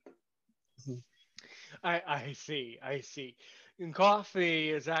 I see. I see. And coffee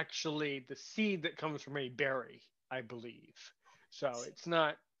is actually the seed that comes from a berry, I believe. So it's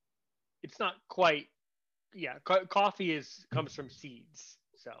not quite. Yeah, coffee is comes from seeds.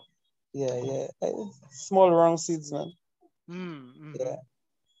 So. Yeah, yeah. Small round seeds, man. Mm-hmm. Yeah.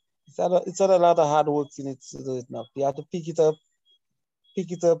 It's not a lot of hard work in it to do it now. You have to pick it up,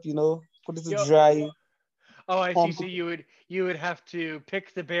 you know, put it to Yeah. dry, Oh, I see. pump So it. you would have to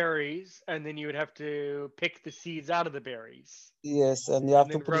pick the berries, and then you would have to pick the seeds out of the berries, Yes, and you and have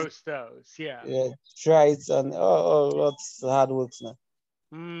to then put it, roast those. Yeah. dry it, and lots of hard work now.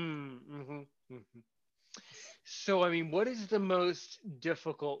 Mm-hmm. Mm-hmm. So, I mean, what is the most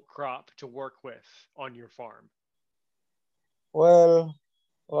difficult crop to work with on your farm? Well,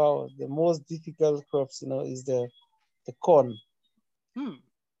 wow, the most difficult crops, you know, is the corn Hmm.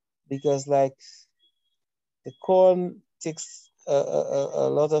 because like the corn takes a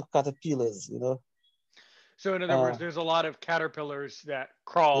lot of caterpillars, you know. So, in other Uh, words, there's a lot of caterpillars that yes,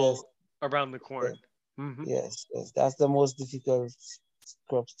 crawl around the yes, corn. Mm-hmm. yes. That's the most difficult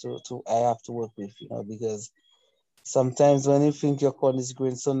crops to I have to work with, you know, because sometimes when you think your corn is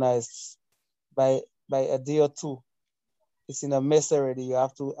growing so nice, by by a day or two, it's in a mess already. You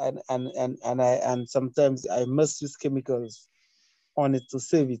have to and sometimes I must use chemicals on it to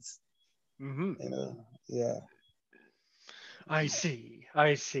save it. Mm-hmm. You know, yeah. I see.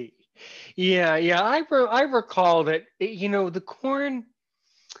 I see. Yeah, yeah. I recall that the corn.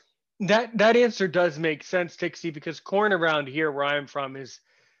 That answer does make sense, Tixie, because corn around here where I'm from is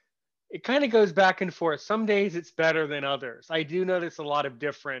it kind of goes back and forth. Some days it's better than others. I do notice a lot of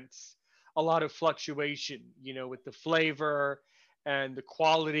difference, a lot of fluctuation, with the flavor and the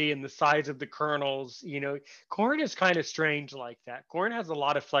quality and the size of the kernels. Corn is kind of strange like that. Corn has a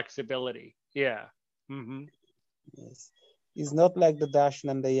lot of flexibility. Yeah. Hmm. Yes. It's not like the dash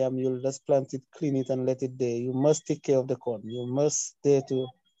and the yam. You'll just plant it, clean it, and let it there. You must take care of the corn. You must there to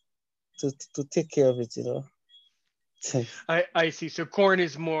take care of it. You know. I see. So corn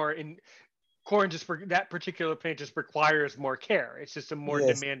is more in corn just that particular plant just requires more care. It's just a more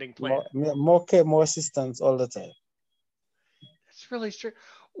Yes. demanding plant. More care, more assistance all the time. That's really strange.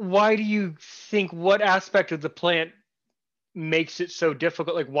 Why do you think what aspect of the plant makes it so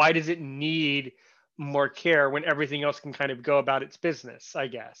difficult? Like, why does it need more care when everything else can kind of go about its business? I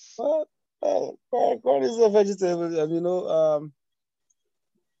guess. Corn is a vegetable, and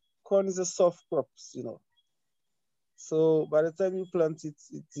corn is a soft crops. You know. So by the time you plant it,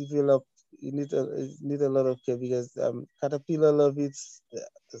 it develop. You need a lot of care because caterpillar love it.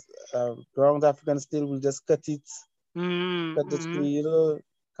 Ground African still will just cut it. Cut the Mm-hmm. tree,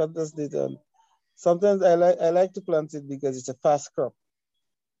 cut the seed. And sometimes I like to plant it because it's a fast crop.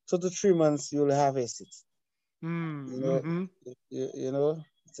 2 to 3 months you'll harvest it. You know,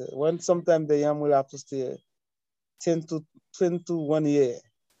 Mm-hmm. when sometimes the yam will have to stay 10 to 1 year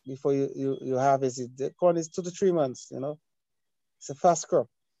before you harvest it. The corn is 2 to 3 months. It's a fast crop.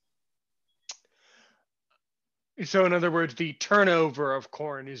 So in other words, the turnover of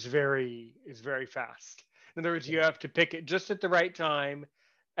corn is very fast. In other words, you have to pick it just at the right time,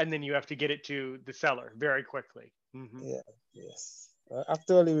 and then you have to get it to the seller very quickly. Hmm. Yeah, yes.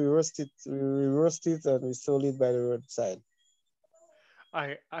 Actually, we roast it and we sold it by the roadside.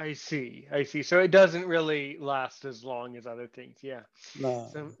 I see. I see. So it doesn't really last as long as other things. Yeah.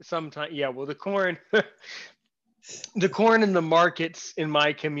 No. Sometimes, yeah. Well, the corn, the corn in the markets in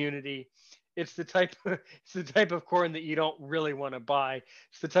my community, it's the type of corn that you don't really want to buy.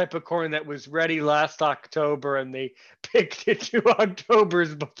 It's the type of corn that was ready last October and they picked it 2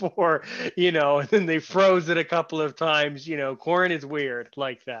 Octobers before, and then they froze it a couple of times. Corn is weird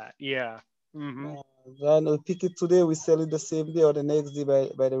like that. Yeah. Hmm. No. Then we pick it today, we sell it the same day or the next day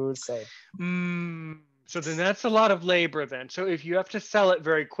by the roadside. So then that's a lot of labor then. So if you have to sell it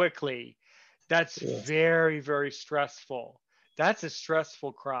very quickly, that's Yes. very, very stressful. That's a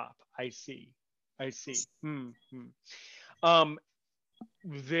stressful crop. I see. I see. Um,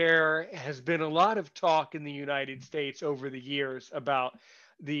 there has been a lot of talk in the United States over the years about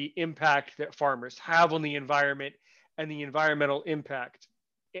the impact that farmers have on the environment and the environmental impact.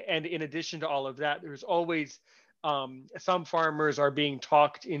 And in addition to all of that, there's always some farmers are being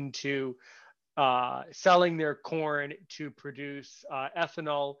talked into selling their corn to produce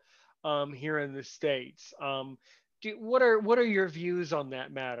ethanol here in the states. What are your views on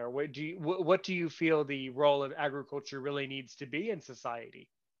that matter? What do you feel the role of agriculture really needs to be in society?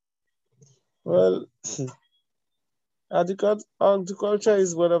 Well, agriculture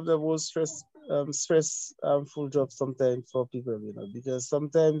is one of the most stressful jobs sometimes for people, because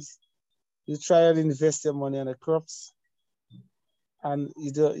sometimes you try and invest your money on the crops and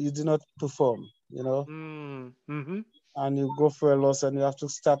you do not perform, Mm-hmm. and you go for a loss and you have to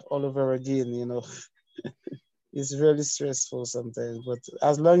start all over again. It's really stressful sometimes, but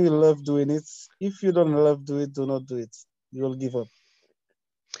as long as you love doing it, if you don't love do it, do not do it. You'll give up.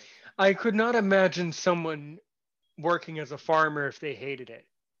 I could not imagine someone working as a farmer if they hated it.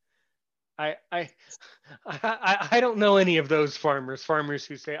 I I I don't know any of those farmers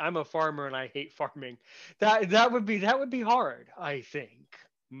who say I'm a farmer and I hate farming. That would be hard, I think.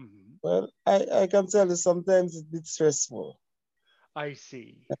 Hmm. Well, I can tell you sometimes it's a bit stressful, I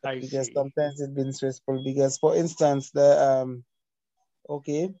see. I because see. sometimes it's been stressful because, for instance,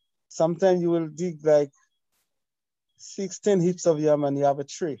 okay, sometimes you will dig like 16 heaps of yam and you have a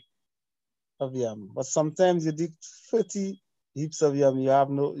tray of yam, but sometimes you dig 30 heaps of yam, you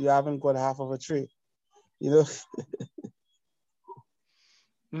haven't got half of a tray. You know,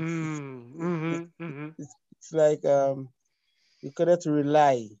 Mm-hmm. Mm-hmm. it's like you cannot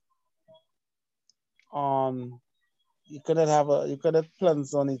rely on you cannot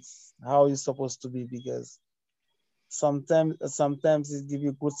plans on it how it's supposed to be, because sometimes it give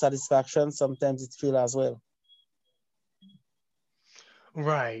you good satisfaction, sometimes it feel as well.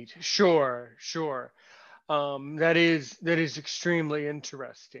 Right. Sure. Sure. That is extremely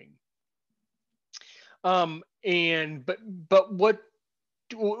interesting. But what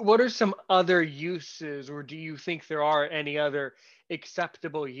are some other uses, or do you think there are any other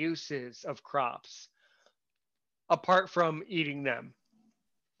acceptable uses of crops apart from eating them?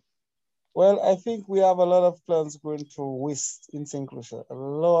 Well, I think we have a lot of plants going through waste in St. Lucia. A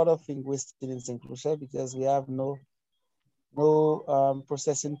lot of things wasted in St. Lucia because we have no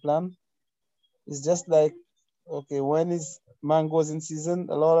processing plant. It's just like, okay, when is mangoes in season,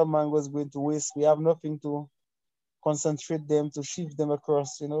 a lot of mangoes going to waste. We have nothing to concentrate them to shift them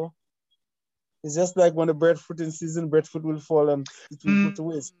across. It's just like when the breadfruit in season, breadfruit will fall and it will go to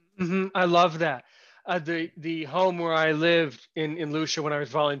waste. Mm-hmm. I love that. The home where I lived in Lucia when I was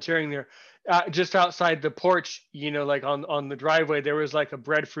volunteering there, just outside the porch, like on the driveway, there was like a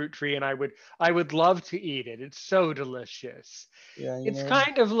breadfruit tree, and I would love to eat it. It's so delicious. Yeah, It's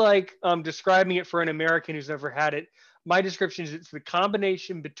kind of like describing it for an American who's never had it. My description is it's the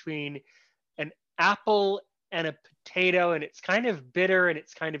combination between an apple and a potato, and it's kind of bitter and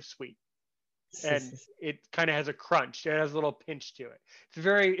it's kind of sweet, and it kind of has a crunch. It has a little pinch to it. It's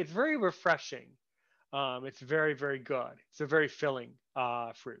very refreshing. It's very, very good. It's a very filling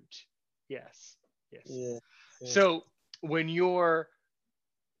fruit. Yes, yes. yeah, yes. So when you're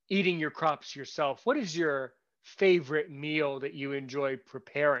eating your crops yourself, what is your favorite meal that you enjoy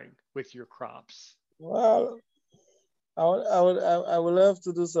preparing with your crops? Well, I would love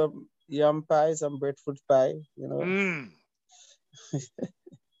to do some yam pie, some breadfruit pie, you know. Mm.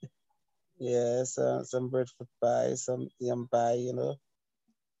 Yes, some breadfruit pie, some yam pie, you know.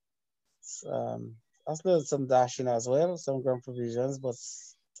 Um, also some dashing as well, some ground provisions, but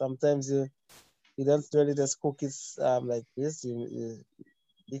sometimes you don't really just cook it like this. You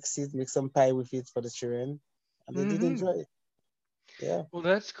mix it, make some pie with it for the children, and they did Hmm. enjoy it. Yeah, Well,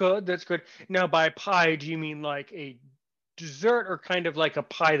 that's good. That's good. Now, by pie, do you mean like a dessert or kind of like a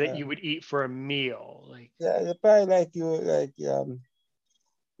pie that uh, you would eat for a meal? Like, yeah, the pie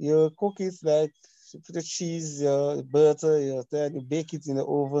you cook it like you put the cheese, your butter, then you bake it in the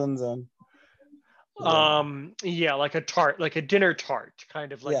ovens and yeah, yeah, like a tart, like a dinner tart,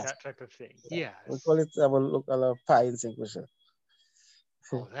 kind of like yes, that type of thing. yeah. We call Yes. it our local pie in St. Lucia.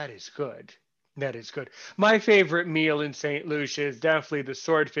 Oh, that is good. That is good. My favorite meal in St. Lucia is definitely the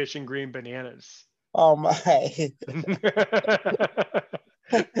swordfish and green bananas. Oh my.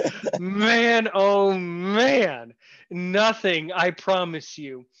 Man, oh man, nothing. I promise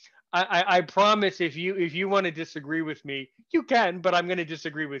you. I promise if you want to disagree with me, you can, but I'm going to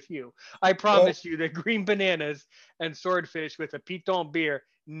disagree with you. I Well, promise you that green bananas and swordfish with a piton beer,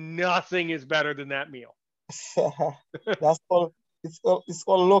 nothing is better than that meal. that's all. It's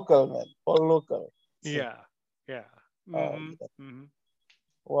all local, man. All local. Yeah, yeah. Um, Hmm. Hmm.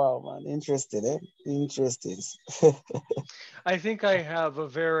 wow, man. Interested, eh? Interested. I think I have a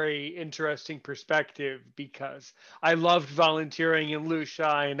very interesting perspective because I loved volunteering in Lucia.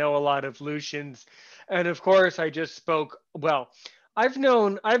 I know a lot of Lucians, and of course, I just spoke. Well, I've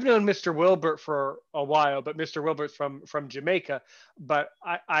known Mr. Wilbert for a while, but Mr. Wilbert's from Jamaica. But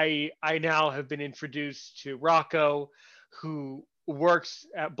I now have been introduced to Rocco, who works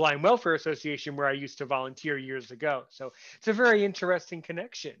at Blind Welfare Association where I used to volunteer years ago. So it's a very interesting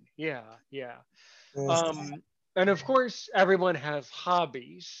connection. Yeah, yeah. Yes. Um, and of course, everyone has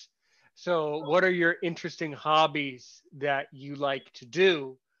hobbies. So, what are your interesting hobbies that you like to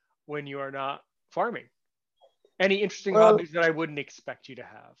do when you are not farming? Any interesting Well, hobbies that I wouldn't expect you to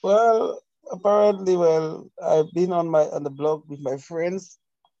have? well. Apparently, I've been on the blog with my friends.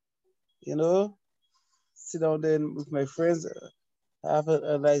 You know, sit down there with my friends, have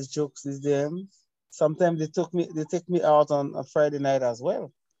a nice jokes with them. Sometimes they take me out on a Friday night as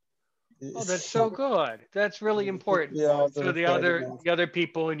well. Oh, that's so good. That's really They take important. me out on So a the Friday other night. the other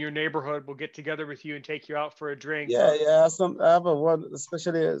people in your neighborhood will get together with you and take you out for a drink. Yeah, yeah. I have a one,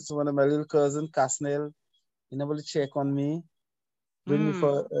 especially it's one of my little cousin, Casnell. He never check on me, bring me Hmm,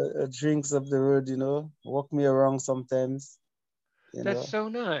 for drinks up the road. Walk me around sometimes. You that's know. so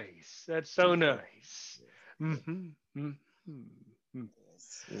nice. That's so Yeah, nice. Mm-hmm. Mm-hmm.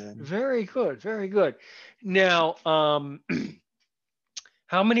 yes, yeah. Very good. Very good. Now,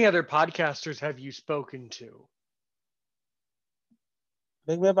 how many other podcasters have you spoken to?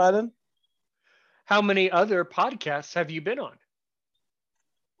 Beg my pardon. How many other podcasts have you been on?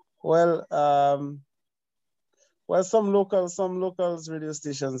 Well, some locals radio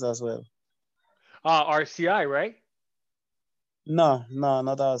stations as well. RCI, right? No, no,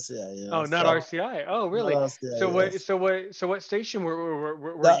 not us. Yeah, Oh, yes, not RCI. Oh, not really? us. Yeah, So what? yes. So what station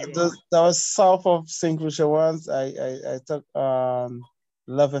were That you the, on? that was south of St. Lucia once. I took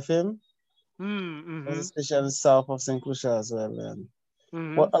Love FM. Was Mm-hmm. especially south of St. Lucia as well. And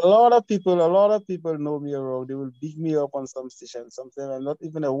Mm-hmm. but a lot of people know me around. They will beat me up on some stations. Sometimes I'm not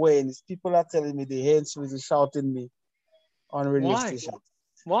even aware. And these people are telling me they hear Swizzy shouting me on radio Why? stations.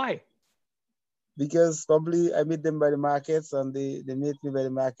 Why? Because probably I meet them by the markets and they meet me by the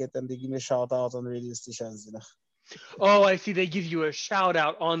market and they give me a shout out on radio stations. Oh, I see. They give you a shout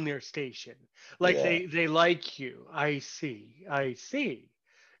out on their station, like Yeah. they like you. I see. I see.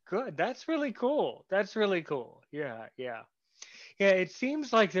 Good. That's really cool. That's really cool. Yeah, yeah. Yeah, it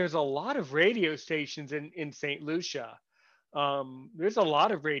seems like there's a lot of radio stations in St. Lucia. There's a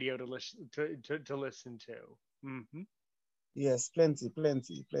lot of radio to listen to. Hmm. Yes, plenty,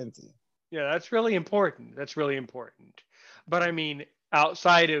 plenty, plenty. Yeah, that's really important. That's really important. But I mean,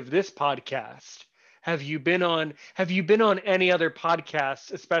 outside of this podcast, have you been on any other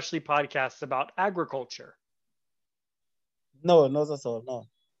podcasts, especially podcasts about agriculture? No, not at all. No. No.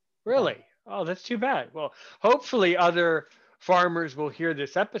 Really? Oh, that's too bad. Well, hopefully other farmers will hear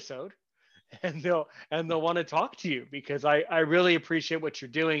this episode and they'll want to talk to you because I really appreciate what you're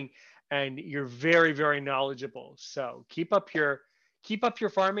doing and you're very very knowledgeable. So keep up your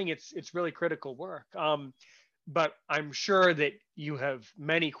farming. It's really critical work. But I'm sure that you have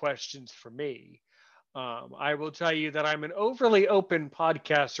many questions for me. I will tell you that I'm an overly open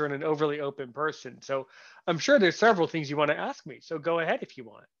podcaster and an overly open person. So I'm sure there's several things you want to ask me. So go ahead if you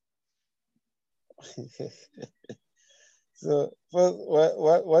want. So, first,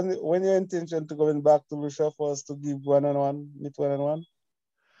 when your intention to going back to Lucia for us to give one-on-one, meet one-on-one?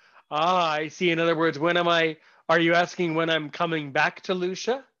 Ah, I see. In other words, when am I? Are you asking when I'm coming back to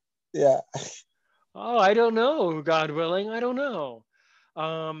Lucia? Yeah. Oh, I don't know. God willing, I don't know.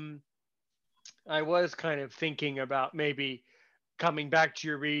 Um, I was kind of thinking about maybe coming back to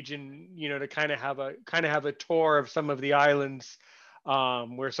your region, to kind of have a tour of some of the islands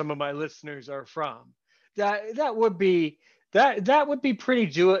where some of my listeners are from. That would be that would be pretty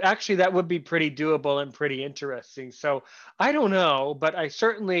actually that would be pretty doable and pretty interesting. So I don't know, but I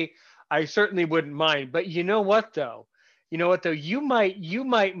certainly wouldn't mind. But you know what though? You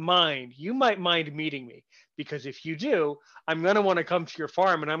might mind meeting me, because if you do, I'm gonna want to come to your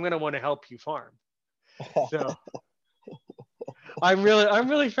farm and I'm gonna want to help you farm. So I'm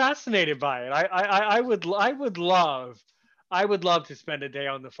really fascinated by it. I would love to spend a day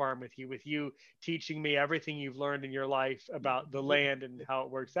on the farm with you teaching me everything you've learned in your life about the land and how it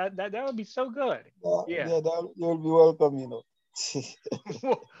works. That would be so good. Yeah. Yeah, you'll be welcome, you know.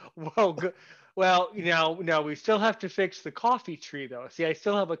 Well, good. Well, now we still have to fix the coffee tree though. See, I've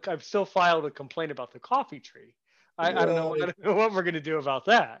still filed a complaint about the coffee tree. I don't know Yeah. I don't know what we're gonna do about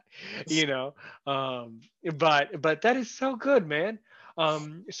that, you know. Um, but that is so good, man.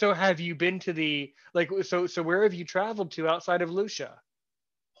 So have you been to the like so where have you traveled to outside of Lucia?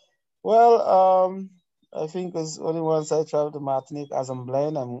 Well, I think it's only once I traveled to Martinique as I'm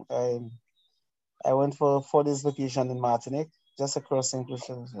blind. I went for a 4 days vacation in Martinique, just across St.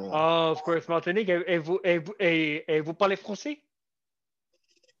 Lucia. So, Oh, of course, Martinique. Et vous parlez français?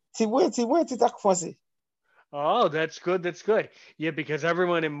 c'est français. Oh, that's good. That's good. Yeah, because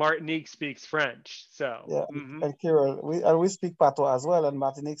everyone in Martinique speaks French. So, Yeah, and Carol, we speak patois as well, and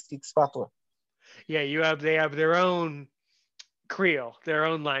Martinique speaks patois. yeah, they have their own Creole, their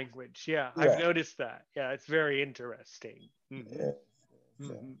own language. Yeah, I've Yeah, noticed that. Yeah, it's very interesting. yeah.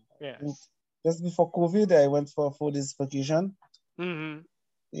 So, I think Yes. just before COVID, I went for 4 days vacation. hmm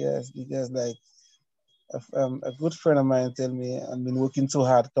Yes, because like a good friend of mine tell me I've been working too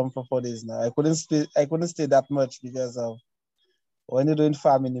hard, come for 4 days now. I couldn't stay that much because of when you're doing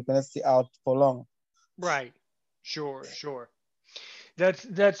farming, you cannot stay out for long. Right. Sure. Sure.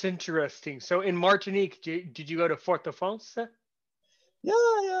 That's interesting. So in Martinique, did you go to Fort-de-France?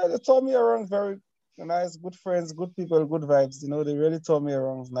 Yeah, they told me around very nice, good friends, good people, good vibes. They really told me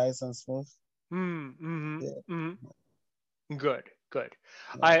around nice and smooth. Yeah, Mm. Good. Good.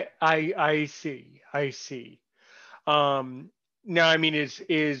 yeah. I see. I see. Um, Now, I mean,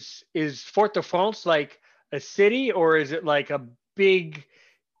 is Fort-de-France like a city, or is it like a big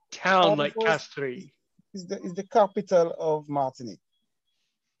town like Port-au-Prince Castries? is the capital of Martinique.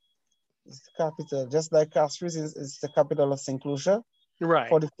 It's the capital, just like Castries is the capital of St. Lucia. Right.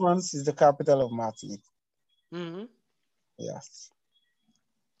 Port-au-Prince is the capital of Martinique. hmm Yes.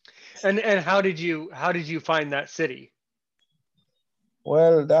 And how did you find that city?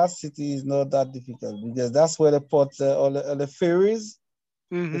 Well, that city is not that difficult because that's where the port, all the ferries,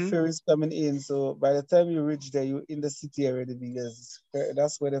 the hmm ferries coming in. So by the time you reach there, you're in the city already because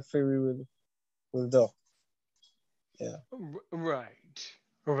that's where the ferry will dock. Yeah. Right.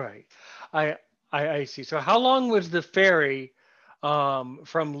 Right. I, I see. So how long was the ferry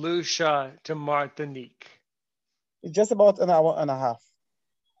from Lucia to Martinique? It's just about an hour and a half.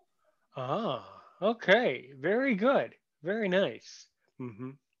 Ah, okay. Very good. Very nice.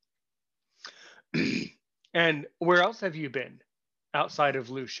 hmm And where else have you been outside of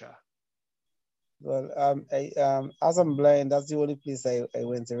Lucia? Well, as I'm blind, that's the only place I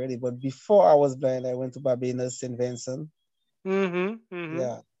went already. But before I was blind, I went to Barbados, St. Vincent. Mm-hmm.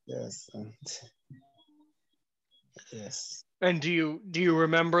 Yeah, yes, yes. And do you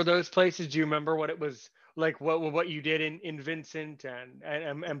remember those places? Do you remember what it was like? What you did in Vincent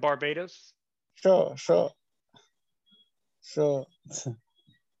and Barbados? Sure, sure, sure.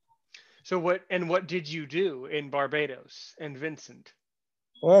 So what did you do in Barbados and Vincent?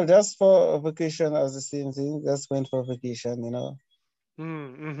 Well, just for a vacation, as the same thing. Just went for vacation.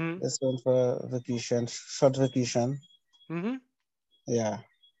 Mm-hmm. Just went for a vacation, short vacation. Mm-hmm. Yeah.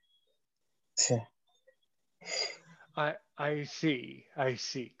 I see. I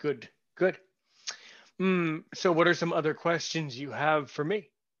see. Good. Good. So what are some other questions you have for me?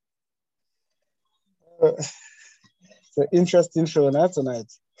 It's an interesting show now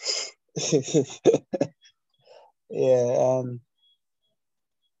tonight. Yeah.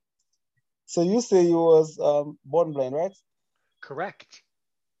 So you say you was born blind, right? Correct.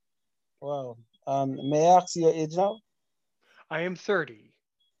 Wow. May I ask your age now? I am 30.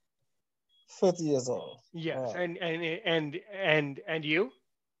 30 years old. Yes. Wow. And you?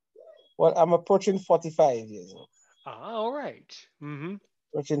 Well, I'm approaching 45 years old. Ah, all right.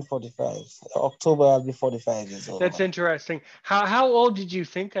 Approaching 45. October, I'll be 45 years old That's now. interesting. How old did you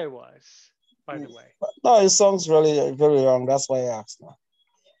think I was, by the way? No, it sounds really very young. That's why I asked now.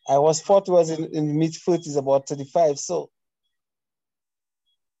 I was thought was in mid 40s, about 35. So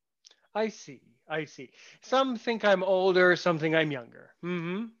I see. I see. Some think I'm older, some think I'm younger.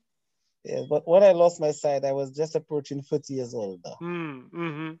 yeah, but when I lost my sight, I was just approaching 40 years old now.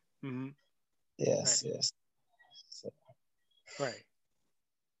 Yes, Right. yes. So, Right.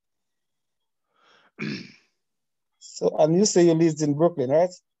 so and you say you lived in Brooklyn,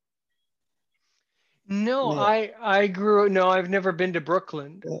 right? No, New York. I grew. No, I've never been to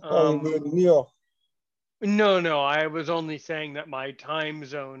Brooklyn. Oh, you live in New York. No, I was only saying that my time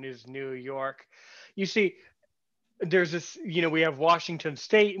zone is New York. You see, there's this, we have Washington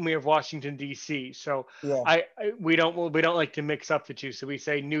State and we have Washington D.C. So Yeah. we don't like to mix up the two. So we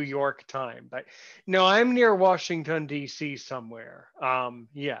say New York time. But no, I'm near Washington D.C. somewhere.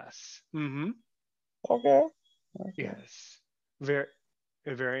 Yes. Okay. Okay. Yes. Very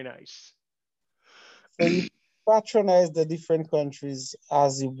very nice. So you patronize the different countries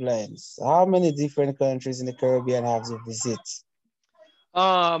as you blend. How many different countries in the Caribbean have you visit?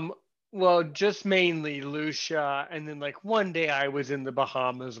 Um, well, just mainly Lucia, and then like one day I was in the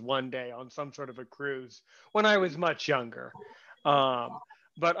Bahamas one day on some sort of a cruise when I was much younger. Um,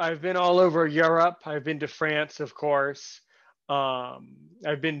 but I've been all over Europe. I've been to France, of course.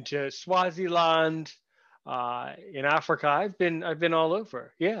 I've been to Swaziland, in Africa. I've been all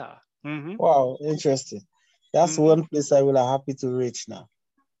over. Yeah. Wow, interesting. That's Hmm. one place I will be happy to reach now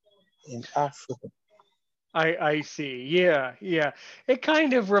in Africa. I see. Yeah, yeah. It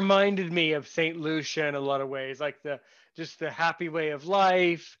kind of reminded me of St. Lucia in a lot of ways, like the happy way of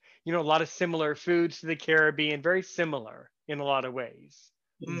life, a lot of similar foods to the Caribbean, very similar in a lot of ways.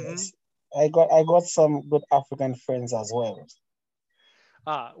 Hmm. Yes. I got some good African friends as well.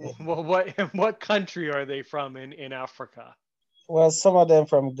 Yeah. Well, what country are they from in Africa? Well, some of them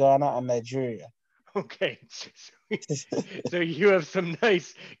from Ghana and Nigeria. Okay. So you have some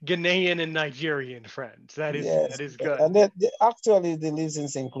nice Ghanaian and Nigerian friends. That is Yes. that is good. And actually they live in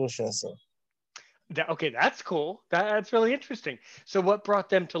St. Lucia. So Okay, that's cool. That's really interesting. So what brought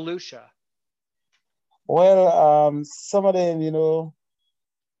them to Lucia? well, some of them,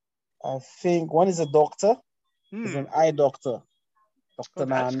 I think one is a doctor, is an Hmm. eye doctor, Oh, Dr.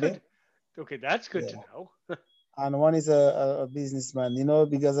 that's Nande. good. Okay, that's good to Yeah. know. And one is a businessman,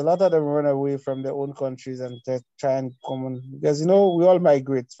 because a lot of them run away from their own countries and they try and come on, because, we all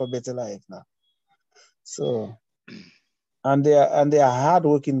migrate for better life now. So, and they are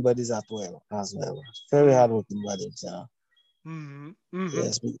hardworking bodies as well. Very Hmm. hardworking bodies. Hmm. Hmm.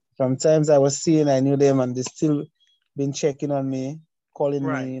 Yes. Sometimes I was seeing, I knew them and they still been checking on me, calling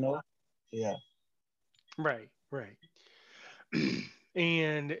Right. me. Yeah. Right. Right.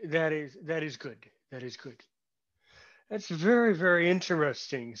 And that is good. That is good. That's very, very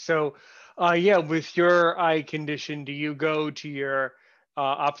interesting. So, yeah, with your eye condition, do you go to your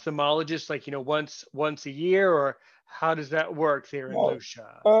ophthalmologist like once a year, or how does that work there in Well,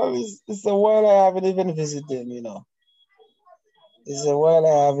 Lucia? it's a while I haven't even visited. It's a while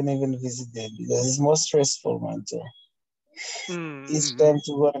I haven't even visited because it's more stressful, man, too. Each Mm-hmm. time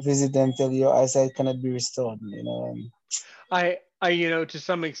to go and visit them, tell your eyesight cannot be restored. To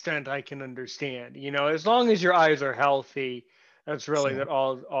some extent, I can understand. As long as your eyes are healthy, that's really So,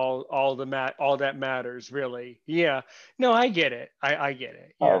 that all that matters, really. Yeah. No, I get it. I get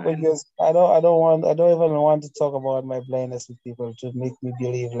it. Yeah. And because I don't even want to talk about my blindness with people to make me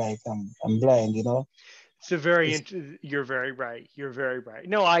believe like I'm blind. it's a very, It's, you're very right. You're very right.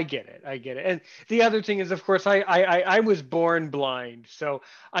 No, I get it. I get it. And the other thing is, of course, I was born blind, so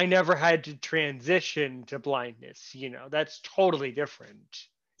I never had to transition to blindness. That's totally different.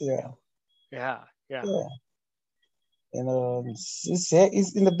 You yeah, know. Yeah. Yeah. yeah.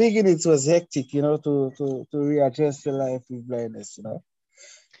 It's in the beginning it was hectic, to readjust the life with blindness.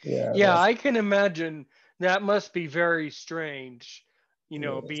 Yeah, Yeah, I can imagine that must be very strange,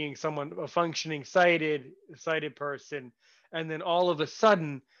 yeah. being a functioning sighted person, and then all of a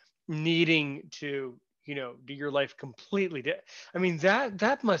sudden needing to, do your life completely. I mean,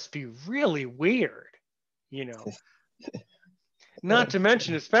 that must be really weird, you know. Not to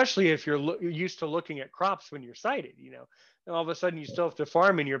mention, especially if you're used to looking at crops when you're sighted, and all of a sudden you still have to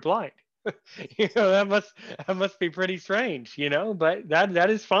farm and you're blind. That must be pretty strange, but that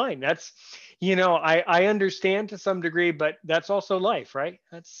is fine. That's I understand to some degree, but that's also life, right?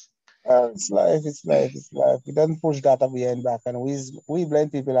 That's It's life, it's life, it's life. We don't push that behind back, and we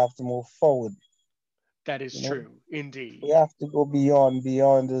blind people have to move forward. That is true, indeed. We have to go beyond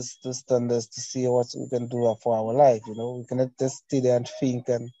this standards to see what we can do for our life. We cannot just stay there and think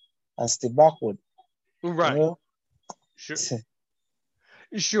and stay backward. Right. Sure.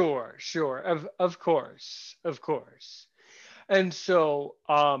 Of course. And so,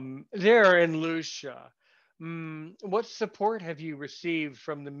 there in Lucia, what support have you received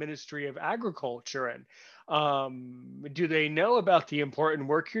from the Ministry of Agriculture, and do they know about the important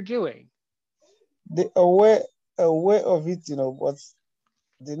work you're doing? They aware of it, but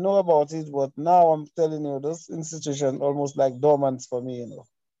they know about it. But now I'm telling you, those institutions almost like dormant for me.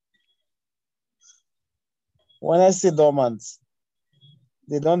 When I say dormant,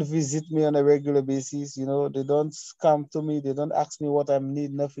 they don't visit me on a regular basis. They don't come to me. They don't ask me what I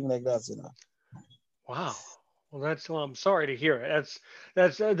need. Nothing like that. Wow. Well, I'm sorry to hear it.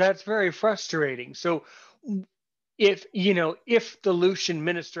 That's very frustrating. So, if the Lucian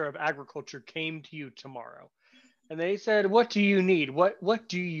Minister of Agriculture came to you tomorrow and they said, what do you need? What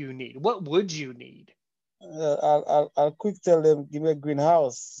do you need? What would you need? I'll quick tell them, give me a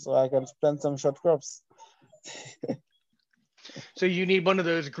greenhouse so I can plant some short crops. So you need one of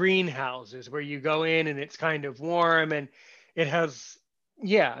those greenhouses where you go in and it's kind of warm and it has,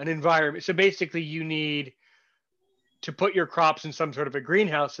 an environment. So basically you need to put your crops in some sort of a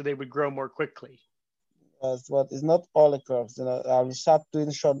greenhouse so they would grow more quickly. But it's not all the crops. I'll start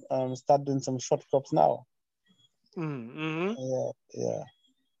doing some short crops now. Mm-hmm. Yeah.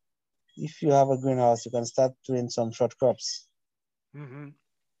 If you have a greenhouse, you can start doing some short crops. Mm-hmm.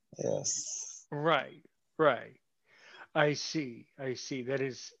 Yes. Right. I see. That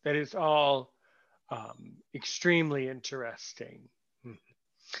is all extremely interesting.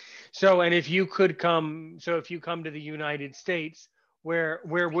 So, and if you come to the United States, where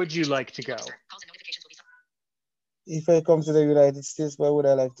would you like to go? If I come to the United States, where would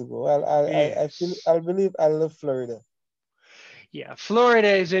I like to go? I believe I love Florida. Yeah, Florida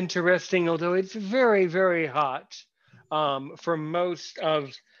is interesting, although it's very, very hot for most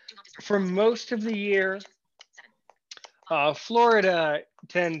of the year. Florida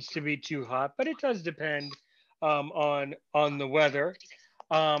tends to be too hot, but it does depend on the weather.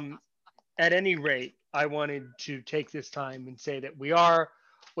 At any rate, I wanted to take this time and say that we are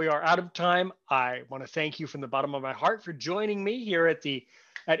out of time. I want to thank you from the bottom of my heart for joining me here at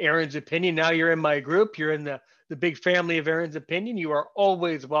Aaron's Opinion. Now you're in my group. You're in the big family of Aaron's Opinion. You are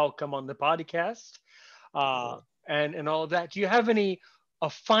always welcome on the podcast and all of that. Do you have a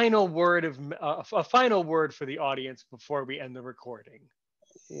final word for the audience before we end the recording?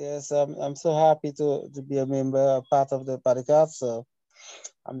 Yes, I'm so happy to be a member, a part of the podcast. So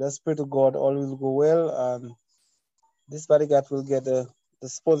I'm just pray to God all will go well, and this podcast will get the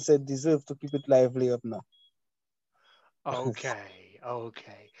sponsor it deserve to keep it lively up now. Okay.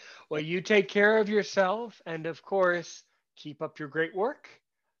 Well, you take care of yourself, and of course, keep up your great work.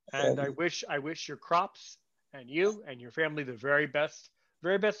 And I wish your crops and you and your family the very best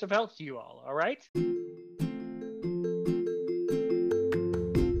of health to you all. All right.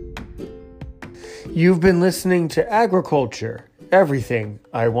 You've been listening to Agriculture, everything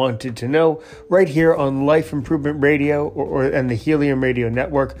I wanted to know, right here on Life Improvement Radio and the Helium Radio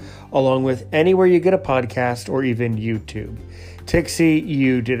Network, along with anywhere you get a podcast or even YouTube. Tixie,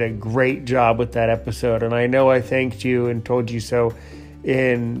 you did a great job with that episode, and I know I thanked you and told you so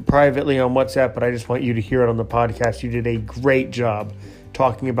privately on WhatsApp, but I just want you to hear it on the podcast. You did a great job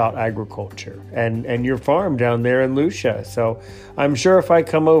talking about agriculture and your farm down there in Lucia. So I'm sure if I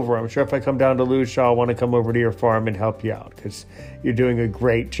come down to Lucia, I'll want to come over to your farm and help you out because you're doing a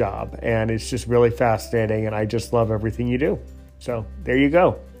great job and it's just really fascinating and I just love everything you do. So there you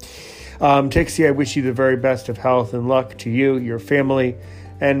go. Tixie, I wish you the very best of health and luck to you, your family,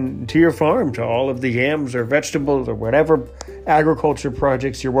 and to your farm, to all of the yams or vegetables or whatever agriculture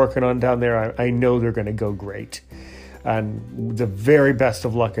projects you're working on down there. I know they're going to go great. And the very best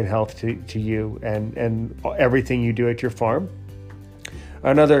of luck and health to you and everything you do at your farm.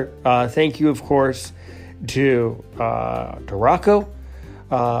 Another thank you, of course, to Rocco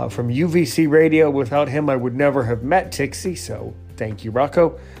from UVC Radio. Without him, I would never have met Tixie. So thank you,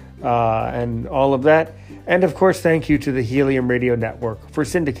 Rocco, and all of that. And of course, thank you to the Helium Radio Network for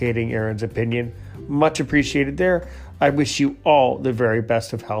syndicating Aaron's Opinion. Much appreciated there. I wish you all the very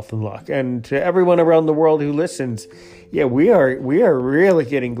best of health and luck. And to everyone around the world who listens, we are really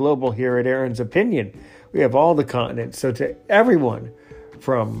getting global here at Aaron's Opinion. We have all the continents. So to everyone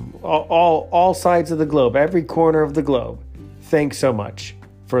from all sides of the globe, every corner of the globe, thanks so much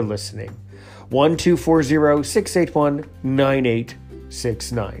for listening.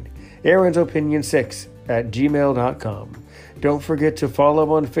 1240-681-9869. Aaron's Opinion 6. @gmail.com. Don't forget to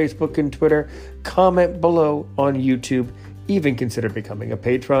follow on Facebook and Twitter, comment below on YouTube, even consider becoming a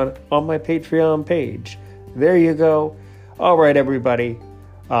patron on my Patreon page. There you go. All right, everybody.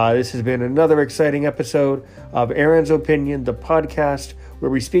 This has been another exciting episode of Aaron's Opinion, the podcast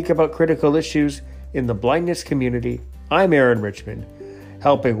where we speak about critical issues in the blindness community. I'm Aaron Richmond,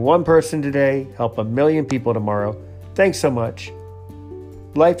 helping one person today, help a million people tomorrow. Thanks so much.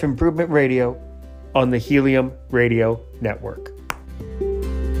 Life Improvement Radio on the Helium Radio Network.